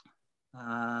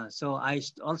 So I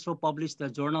also published the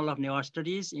Journal of Newa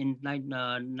Studies in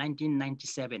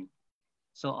 1997.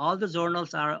 So all the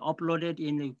journals are uploaded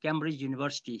in Cambridge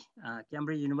University.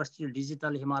 Cambridge University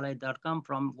digitalhimalaya.com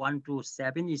from 1 to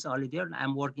 7 is already there.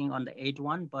 I'm working on the 8th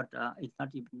one, but it's not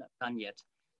even done yet.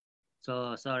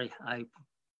 So sorry, I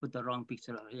put the wrong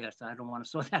picture here, so I don't want to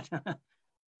show that.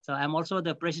 So I'm also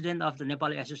the president of the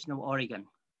Nepali Association of Oregon.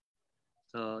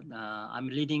 So I'm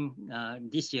leading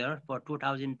this year for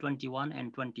 2021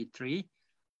 and 23.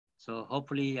 So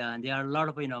hopefully there are a lot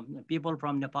of people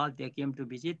from Nepal. They came to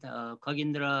visit.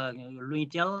 Khagindra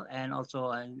Luitel and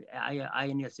also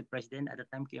INSC president at the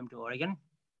time came to Oregon.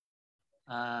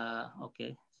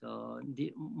 Okay, so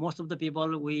most of the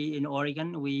people we in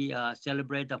Oregon, we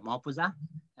celebrate the Mapuza.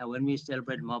 When we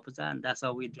celebrate Mapuza, and that's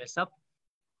how we dress up.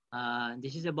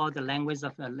 This is about the language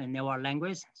of the Newar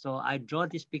language. So I drew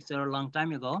this picture a long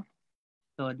time ago.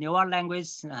 So Newar language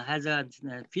has a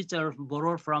feature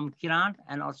borrowed from Kiran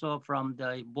and also from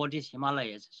the Buddhist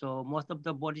Himalayas. So most of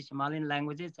the Buddhist Himalayan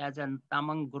languages has a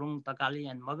Tamang, Gurung,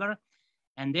 Takali, and Magar.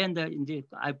 And then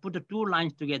I put the two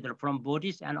lines together from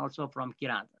Buddhist and also from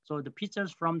Kiran. So the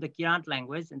features from the Kiran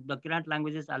language, the Kiran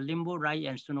languages are Limbu, Rai,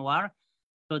 and Sunwar.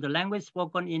 So the language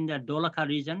spoken in the Dolakha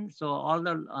region. So all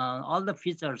the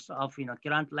features of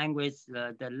Kiran language,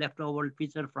 the leftover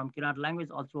feature from Kiran language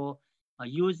also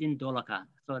used in Dolakha.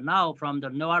 So now from the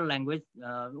Newar language,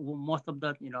 most of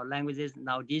the languages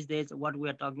now these days, what we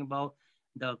are talking about,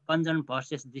 the conjunct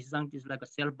versus disjunct is like a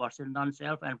self versus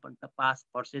non-self, and the past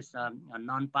versus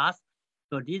non-past.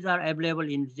 So these are available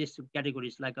in these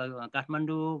categories like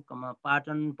Kathmandu,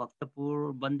 Patan,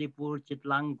 Bhaktapur, Bandipur,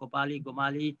 Chitlang, Gopali,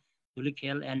 Gomali,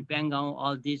 Dhulikhel, and Pangong.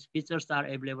 All these features are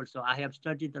available. So I have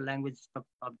studied the language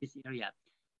of this area.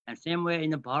 And same way in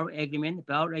the power agreement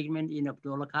in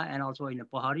Dolakha and also in the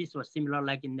Pahari. So similar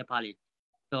like in Nepali.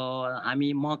 So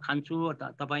हामी म खान्छु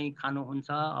तपाईं खानुहुन्छ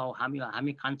or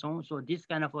हामी खान्छौं. So this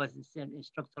kind of a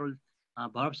structural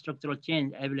verb structural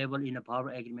change available in the power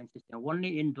agreement system.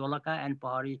 Only in Dolakha and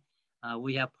Pahari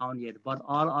we have found yet, but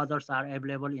all others are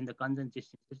available in the conjunct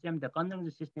system. The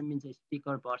conjunct system means a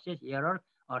speaker versus hearer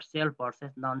or self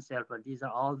versus non-self. These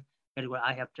are all categories.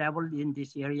 I have traveled in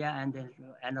this area and then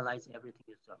analyze everything.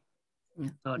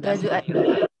 So that's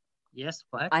yes,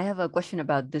 go ahead. I have a question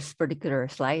about this particular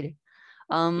slide.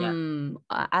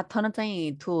 아터는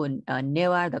चाहिँ थो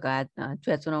नेवार धका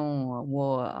चुचुनौ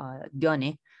वो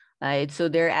दिने. So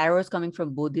there are arrows coming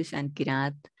from Buddhist and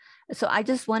Kirat. So I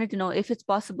just wanted to know if it's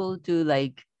possible to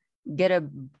like get a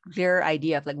clear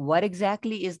idea of like what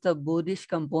exactly is the Buddhist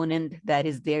component that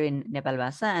is there in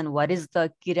Nepalbhasa and what is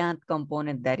the Kirat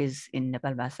component that is in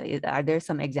Nepalbhasa. Are there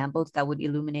some examples that would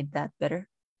illuminate that better?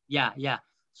 Yeah.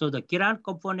 So the Kiran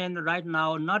component right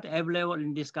now not available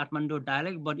in this Kathmandu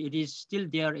dialect, but it is still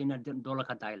there in a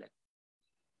Dolakha dialect.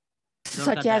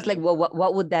 Such as like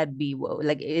what would that be?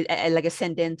 Like a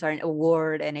sentence or a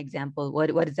word, an example?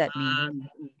 What does that mean?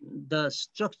 the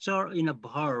structure in a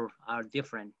verb are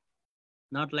different.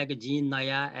 Not like a Jin,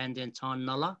 Naya, and then Chan,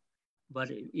 Nala.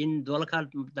 But in Dolakha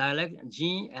dialect,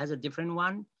 Jin has a different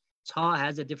one, Cha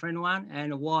has a different one,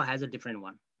 and Wa has a different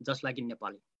one, just like in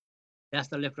Nepali. That's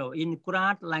the leftover. In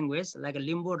Kurant language, like a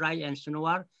Limbu, Rai, and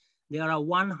Sunawar, there are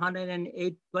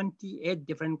 128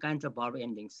 different kinds of verb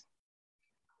endings.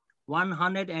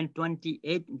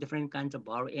 128 different kinds of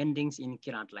verb endings in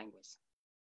Kirat language.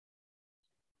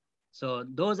 So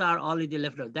those are already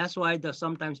left over. That's why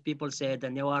sometimes people say the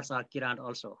Newars are Kirat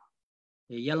also.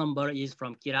 The Yellambar is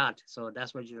from Kirat. So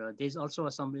that's what there's also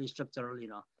some structural,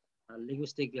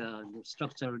 linguistic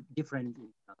structure different.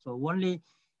 So only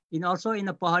also in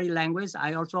the Pahari language,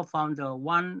 I also found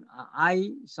one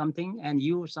I something and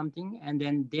you something, and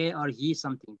then they or he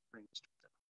something.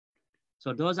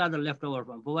 So those are the leftover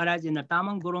from. Whereas in the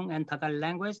Tamang, Gurung, and Thakali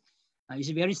language, it's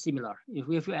very similar.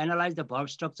 If you analyze the verb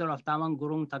structure of Tamang,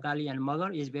 Gurung, Thakali, and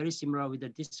Magar, is very similar with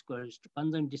the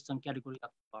conjunct distant category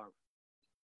of the verb.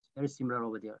 Very similar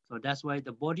over there. So that's why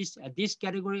the bodies, this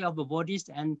category of the bodies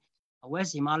and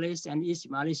West Himalayas and East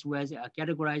Himalayas was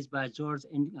categorized by George so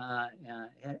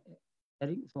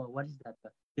what is that?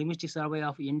 Linguistic Survey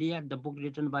of India, the book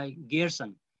written by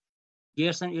Gerson.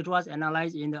 Gerson, it was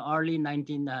analyzed in the early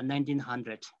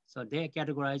 1900. So they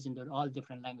categorized into all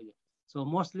different languages. So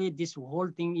mostly this whole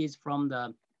thing is from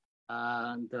the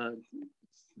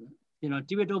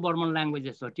Tibeto-Burman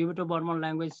languages. So Tibeto-Burman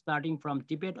language starting from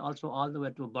Tibet also all the way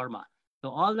to Burma. So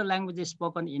all the languages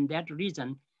spoken in that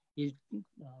region is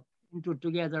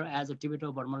together as a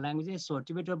Tibeto-Burman languages. So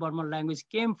Tibeto-Burman language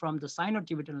came from the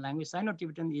Sino-Tibetan language.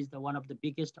 Sino-Tibetan is one of the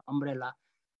biggest umbrella.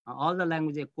 All the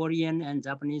languages, Korean and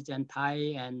Japanese and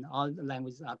Thai and all the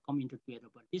languages are coming together.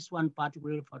 But this one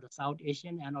particularly for the South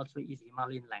Asian and also East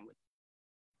Himalayan language.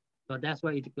 So that's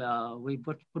why we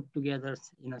put together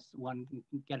in one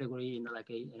category in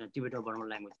a Tibeto-Burman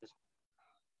languages.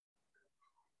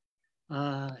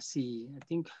 See, I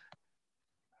think,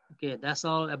 okay, that's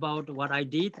all about what I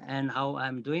did and how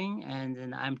I'm doing. And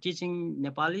then I'm teaching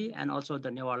Nepali and also the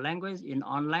Newa language in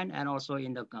online and also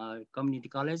in the community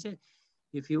colleges.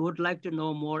 If you would like to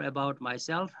know more about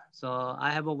myself, so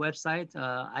I have a website,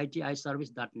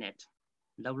 itiservice.net,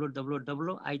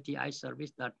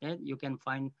 www.itiservice.net. You can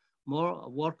find more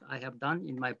work I have done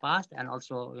in my past and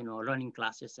also, running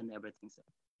classes and everything. So,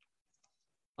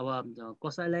 our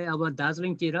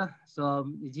Dazzling Tira. So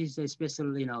this is a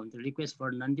special, the request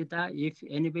for Nandita. If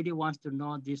anybody wants to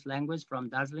know this language from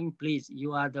Dazzling, please,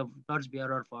 you are the torch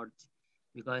bearer for it.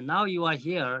 Because now you are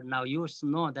here, now you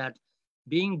know that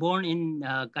being born in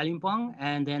Kalimpong,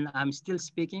 and then I'm still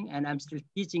speaking and I'm still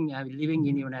teaching, I'm living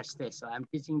in the United States. So I'm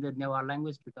teaching the Newa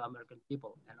language to the American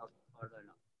people and also for the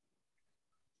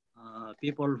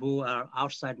people who are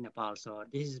outside Nepal. So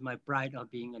this is my pride of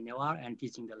being a Newa and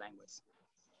teaching the language.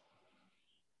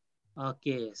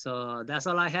 Okay, so that's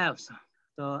all I have. So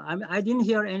I didn't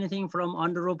hear anything from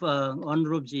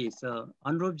Anrup ji. So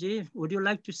Anrup ji, would you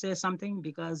like to say something?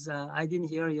 Because I didn't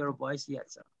hear your voice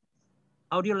yet. So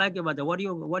how do you like about that?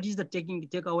 What is the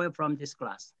takeaway from this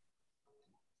class?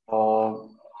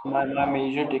 My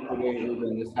major takeaway is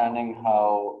understanding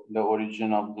how the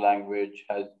origin of the language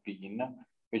has been,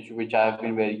 which I have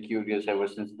been very curious ever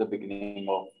since the beginning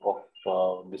of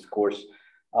this course.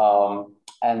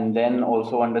 And then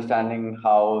also understanding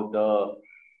how the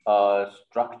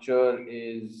structure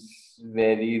is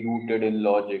very rooted in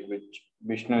logic, which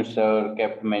Vishnu sir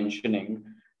kept mentioning.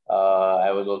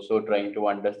 I was also trying to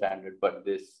understand it, but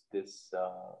this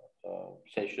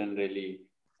session really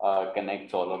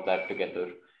connects all of that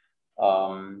together.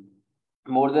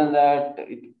 More than that,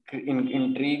 it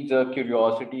intrigues a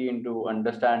curiosity into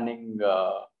understanding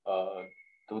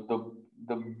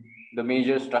the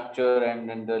major structure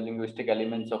and the linguistic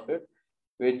elements of it,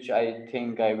 which I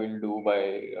think I will do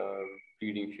by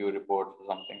reading few reports or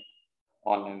something,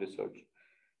 online research.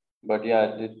 But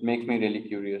yeah, it makes me really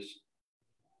curious.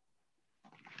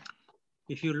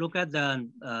 If you look at the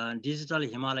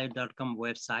digitalhimalaya.com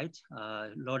website,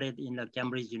 loaded in the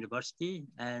Cambridge University,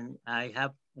 and I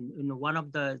have in one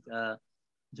of the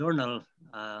journal,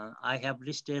 I have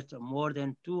listed more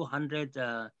than 200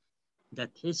 the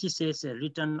theses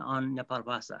written on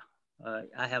Nepalbhasa.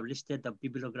 I have listed the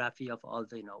bibliography of all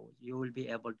the, you will be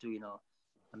able to,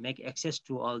 make access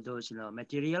to all those,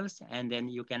 materials, and then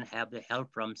you can have the help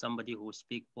from somebody who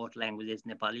speaks both languages,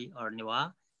 Nepali or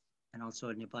Newa, and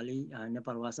also Nepali,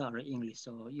 Nepalbhasa or English.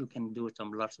 So you can do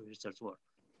lots of research work.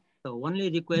 So only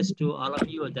request to all of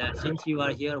you that since you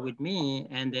are here with me,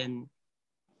 and then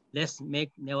let's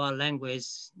make Newa language,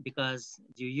 because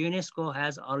the UNESCO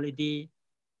has already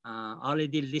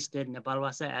already listed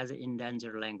Nepalbhasa as an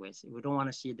endangered language. We don't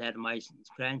want to see that my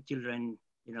grandchildren,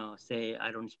 say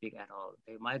I don't speak at all.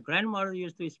 My grandmother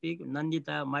used to speak.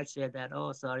 Nandita might say that,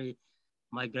 oh, sorry,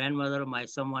 my grandmother,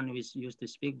 someone who used to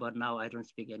speak, but now I don't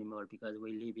speak anymore because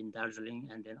we live in Darjeeling,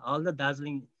 and then all the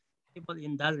Darjeeling people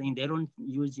in Darjeeling, they don't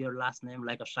use your last name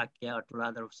like a Shakya or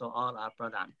Tulada, so all are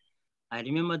Pradhan. I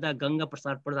remember the Ganga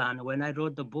Prasad Pradhan, when I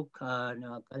wrote the book,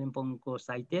 Kalimpong Ko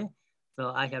Saite,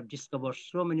 so I have discovered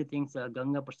so many things.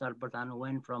 Ganga Prasad Pradhan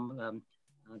went from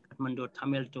Kathmandu,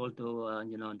 Tamil told to,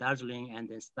 Darjeeling, and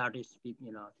then started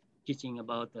speaking, teaching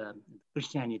about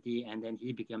Christianity, and then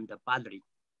he became the Padri.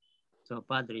 So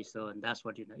Padri, so that's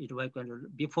what, it was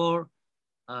before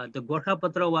the Gorkha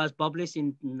Patra was published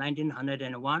in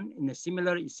 1901, in a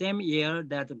same year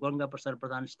that Ganga Prasad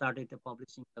Pradhan started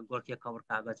publishing the Gorkha Khabar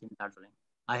Kagaz in Darjeeling.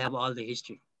 I have all the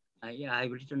history.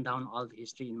 I've written down all the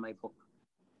history in my book.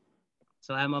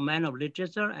 So I'm a man of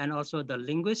literature and also the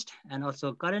linguist. And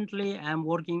also currently I'm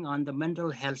working on the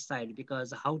mental health side,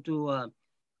 because how to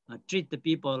treat the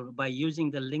people by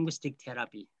using the linguistic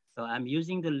therapy. So I'm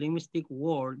using the linguistic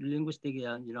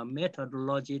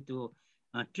methodology to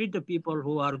treat the people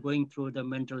who are going through the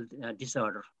mental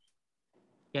disorder.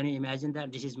 Can you imagine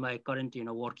that? This is my current,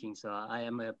 working. So I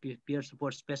am a peer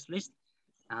support specialist,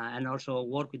 and also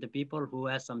work with the people who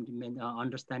have some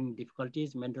understanding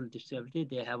difficulties, mental disability.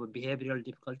 They have a behavioral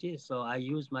difficulty. So I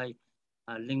use my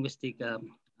linguistic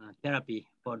therapy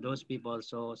for those people.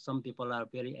 So some people are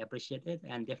very appreciated,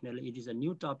 and definitely it is a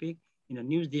new topic,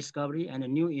 new discovery and a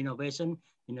new innovation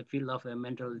in the field of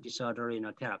mental disorder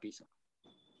therapy. So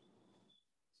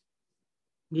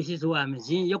this is who I'm.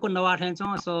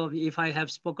 So if I have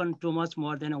spoken too much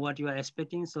more than what you are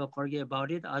expecting, so forget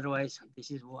about it. Otherwise,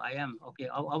 this is who I am. Okay.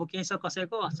 Okay. So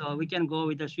we can go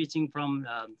with the switching from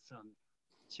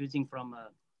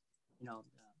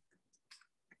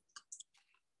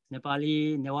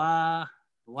Nepali Newa.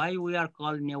 Why we are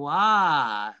called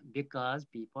Newa? Because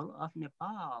people of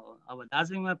Nepal. Our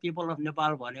Darjeeling people of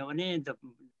Nepal, the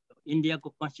India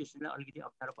constitution already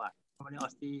अप्ठ्यारो पार्छ भने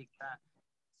अस्ति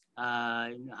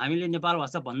हामीले नेपाल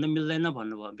भाषा भन्न मिल्दैन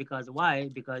भन्नुभयो. Because why?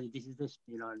 Because this is this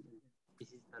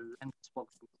is the language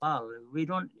spoken in Nepal. We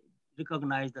don't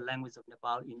recognize the language of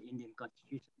Nepal in Indian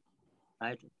constitution,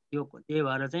 right? त्यही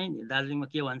भएर चाहिँ दार्जिलिङमा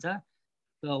के भन्छ?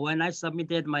 So when I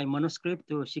submitted my manuscript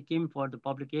to Sikkim for the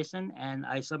publication, and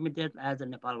I submitted as a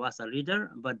Nepalbhasa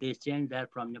reader, but they changed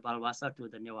that from Nepalbhasa to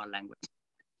the Newa language.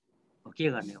 Okay,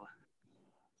 Newa.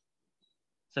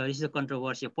 So this is a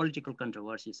controversy, a political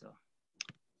controversy. So,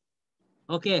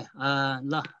 okay,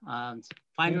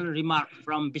 final remark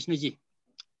from Vishnuji.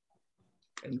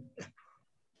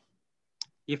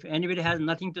 If anybody has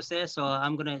nothing to say, so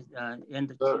I'm gonna end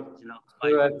the chat.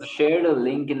 I've shared a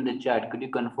link in the chat. Could you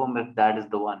confirm if that is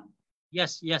the one?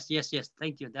 Yes.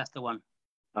 Thank you. That's the one.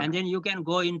 Okay. And then you can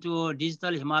go into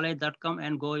digitalhimalaya.com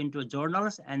and go into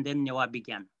journals, and then Newa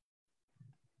began.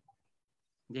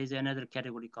 There's another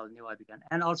category called Newa began.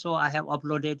 And also I have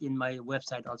uploaded in my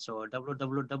website also,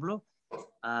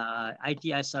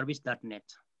 www.itiservice.net.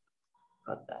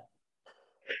 Got that.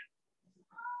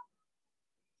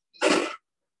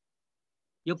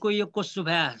 Yoko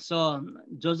Subha. So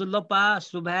Jozulapa,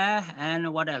 Subha,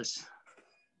 and what else?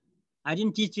 I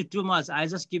didn't teach you too much. I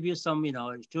just give you some,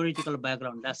 theoretical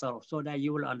background. That's all, so that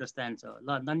you will understand. So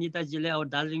Nandita Jile or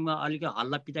Darjeelingma alika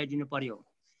halla pitaidinu paryo.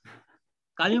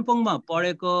 कालिम्पोङमा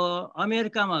पढेको,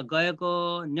 अमेरिकामा गएको,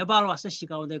 नेपाल भाषा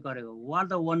सिकाउँदै गरेको.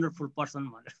 What a wonderful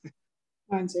person भनेर.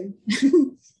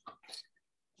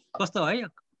 कस्तो है?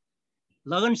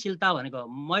 लगनशीलता भनेको.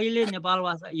 मैले नेपाल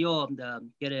भाषा यो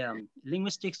के अरे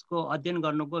लिङ्ग्विस्टिक्सको अध्ययन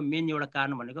गर्नुको मेन एउटा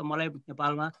कारण भनेको मलाई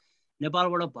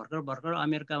नेपालबाट भर्खर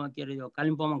अमेरिकामा के अरे यो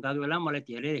कालिम्पोङमा गएको बेला मलाई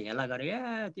धेरै हेला गरे.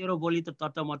 तेरो बोली त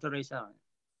तट्टमट्ट रहेछ.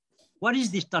 What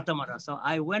is this Tatamata? So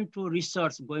I went to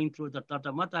research going through the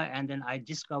Tatamata, and then I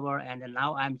discovered, and then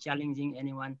now I'm challenging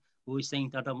anyone who is saying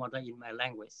Tatamata in my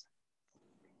language.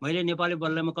 मैले नेपाली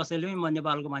बोल्नेमा कसैले पनि म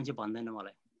नेपालको मान्छे भन्दैन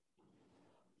मलाई.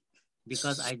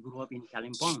 Because I grew up in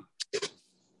Kalimpong.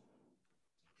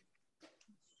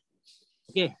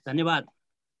 Okay, धन्यवाद.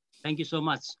 Thank you so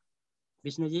much,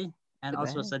 Vishnuji, and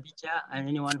also Sadicha, and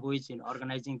anyone who is in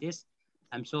organizing this.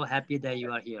 I'm so happy that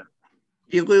you are here.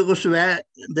 You go swear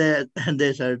the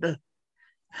desert.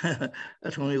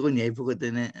 As when you go near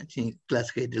the class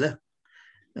schedule.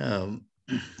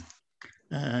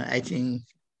 I think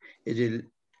it is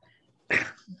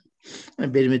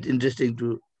very much interesting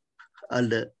to all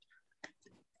the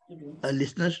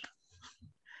listeners.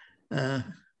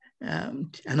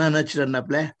 Another children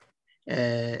apply.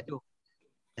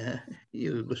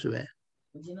 You go swear.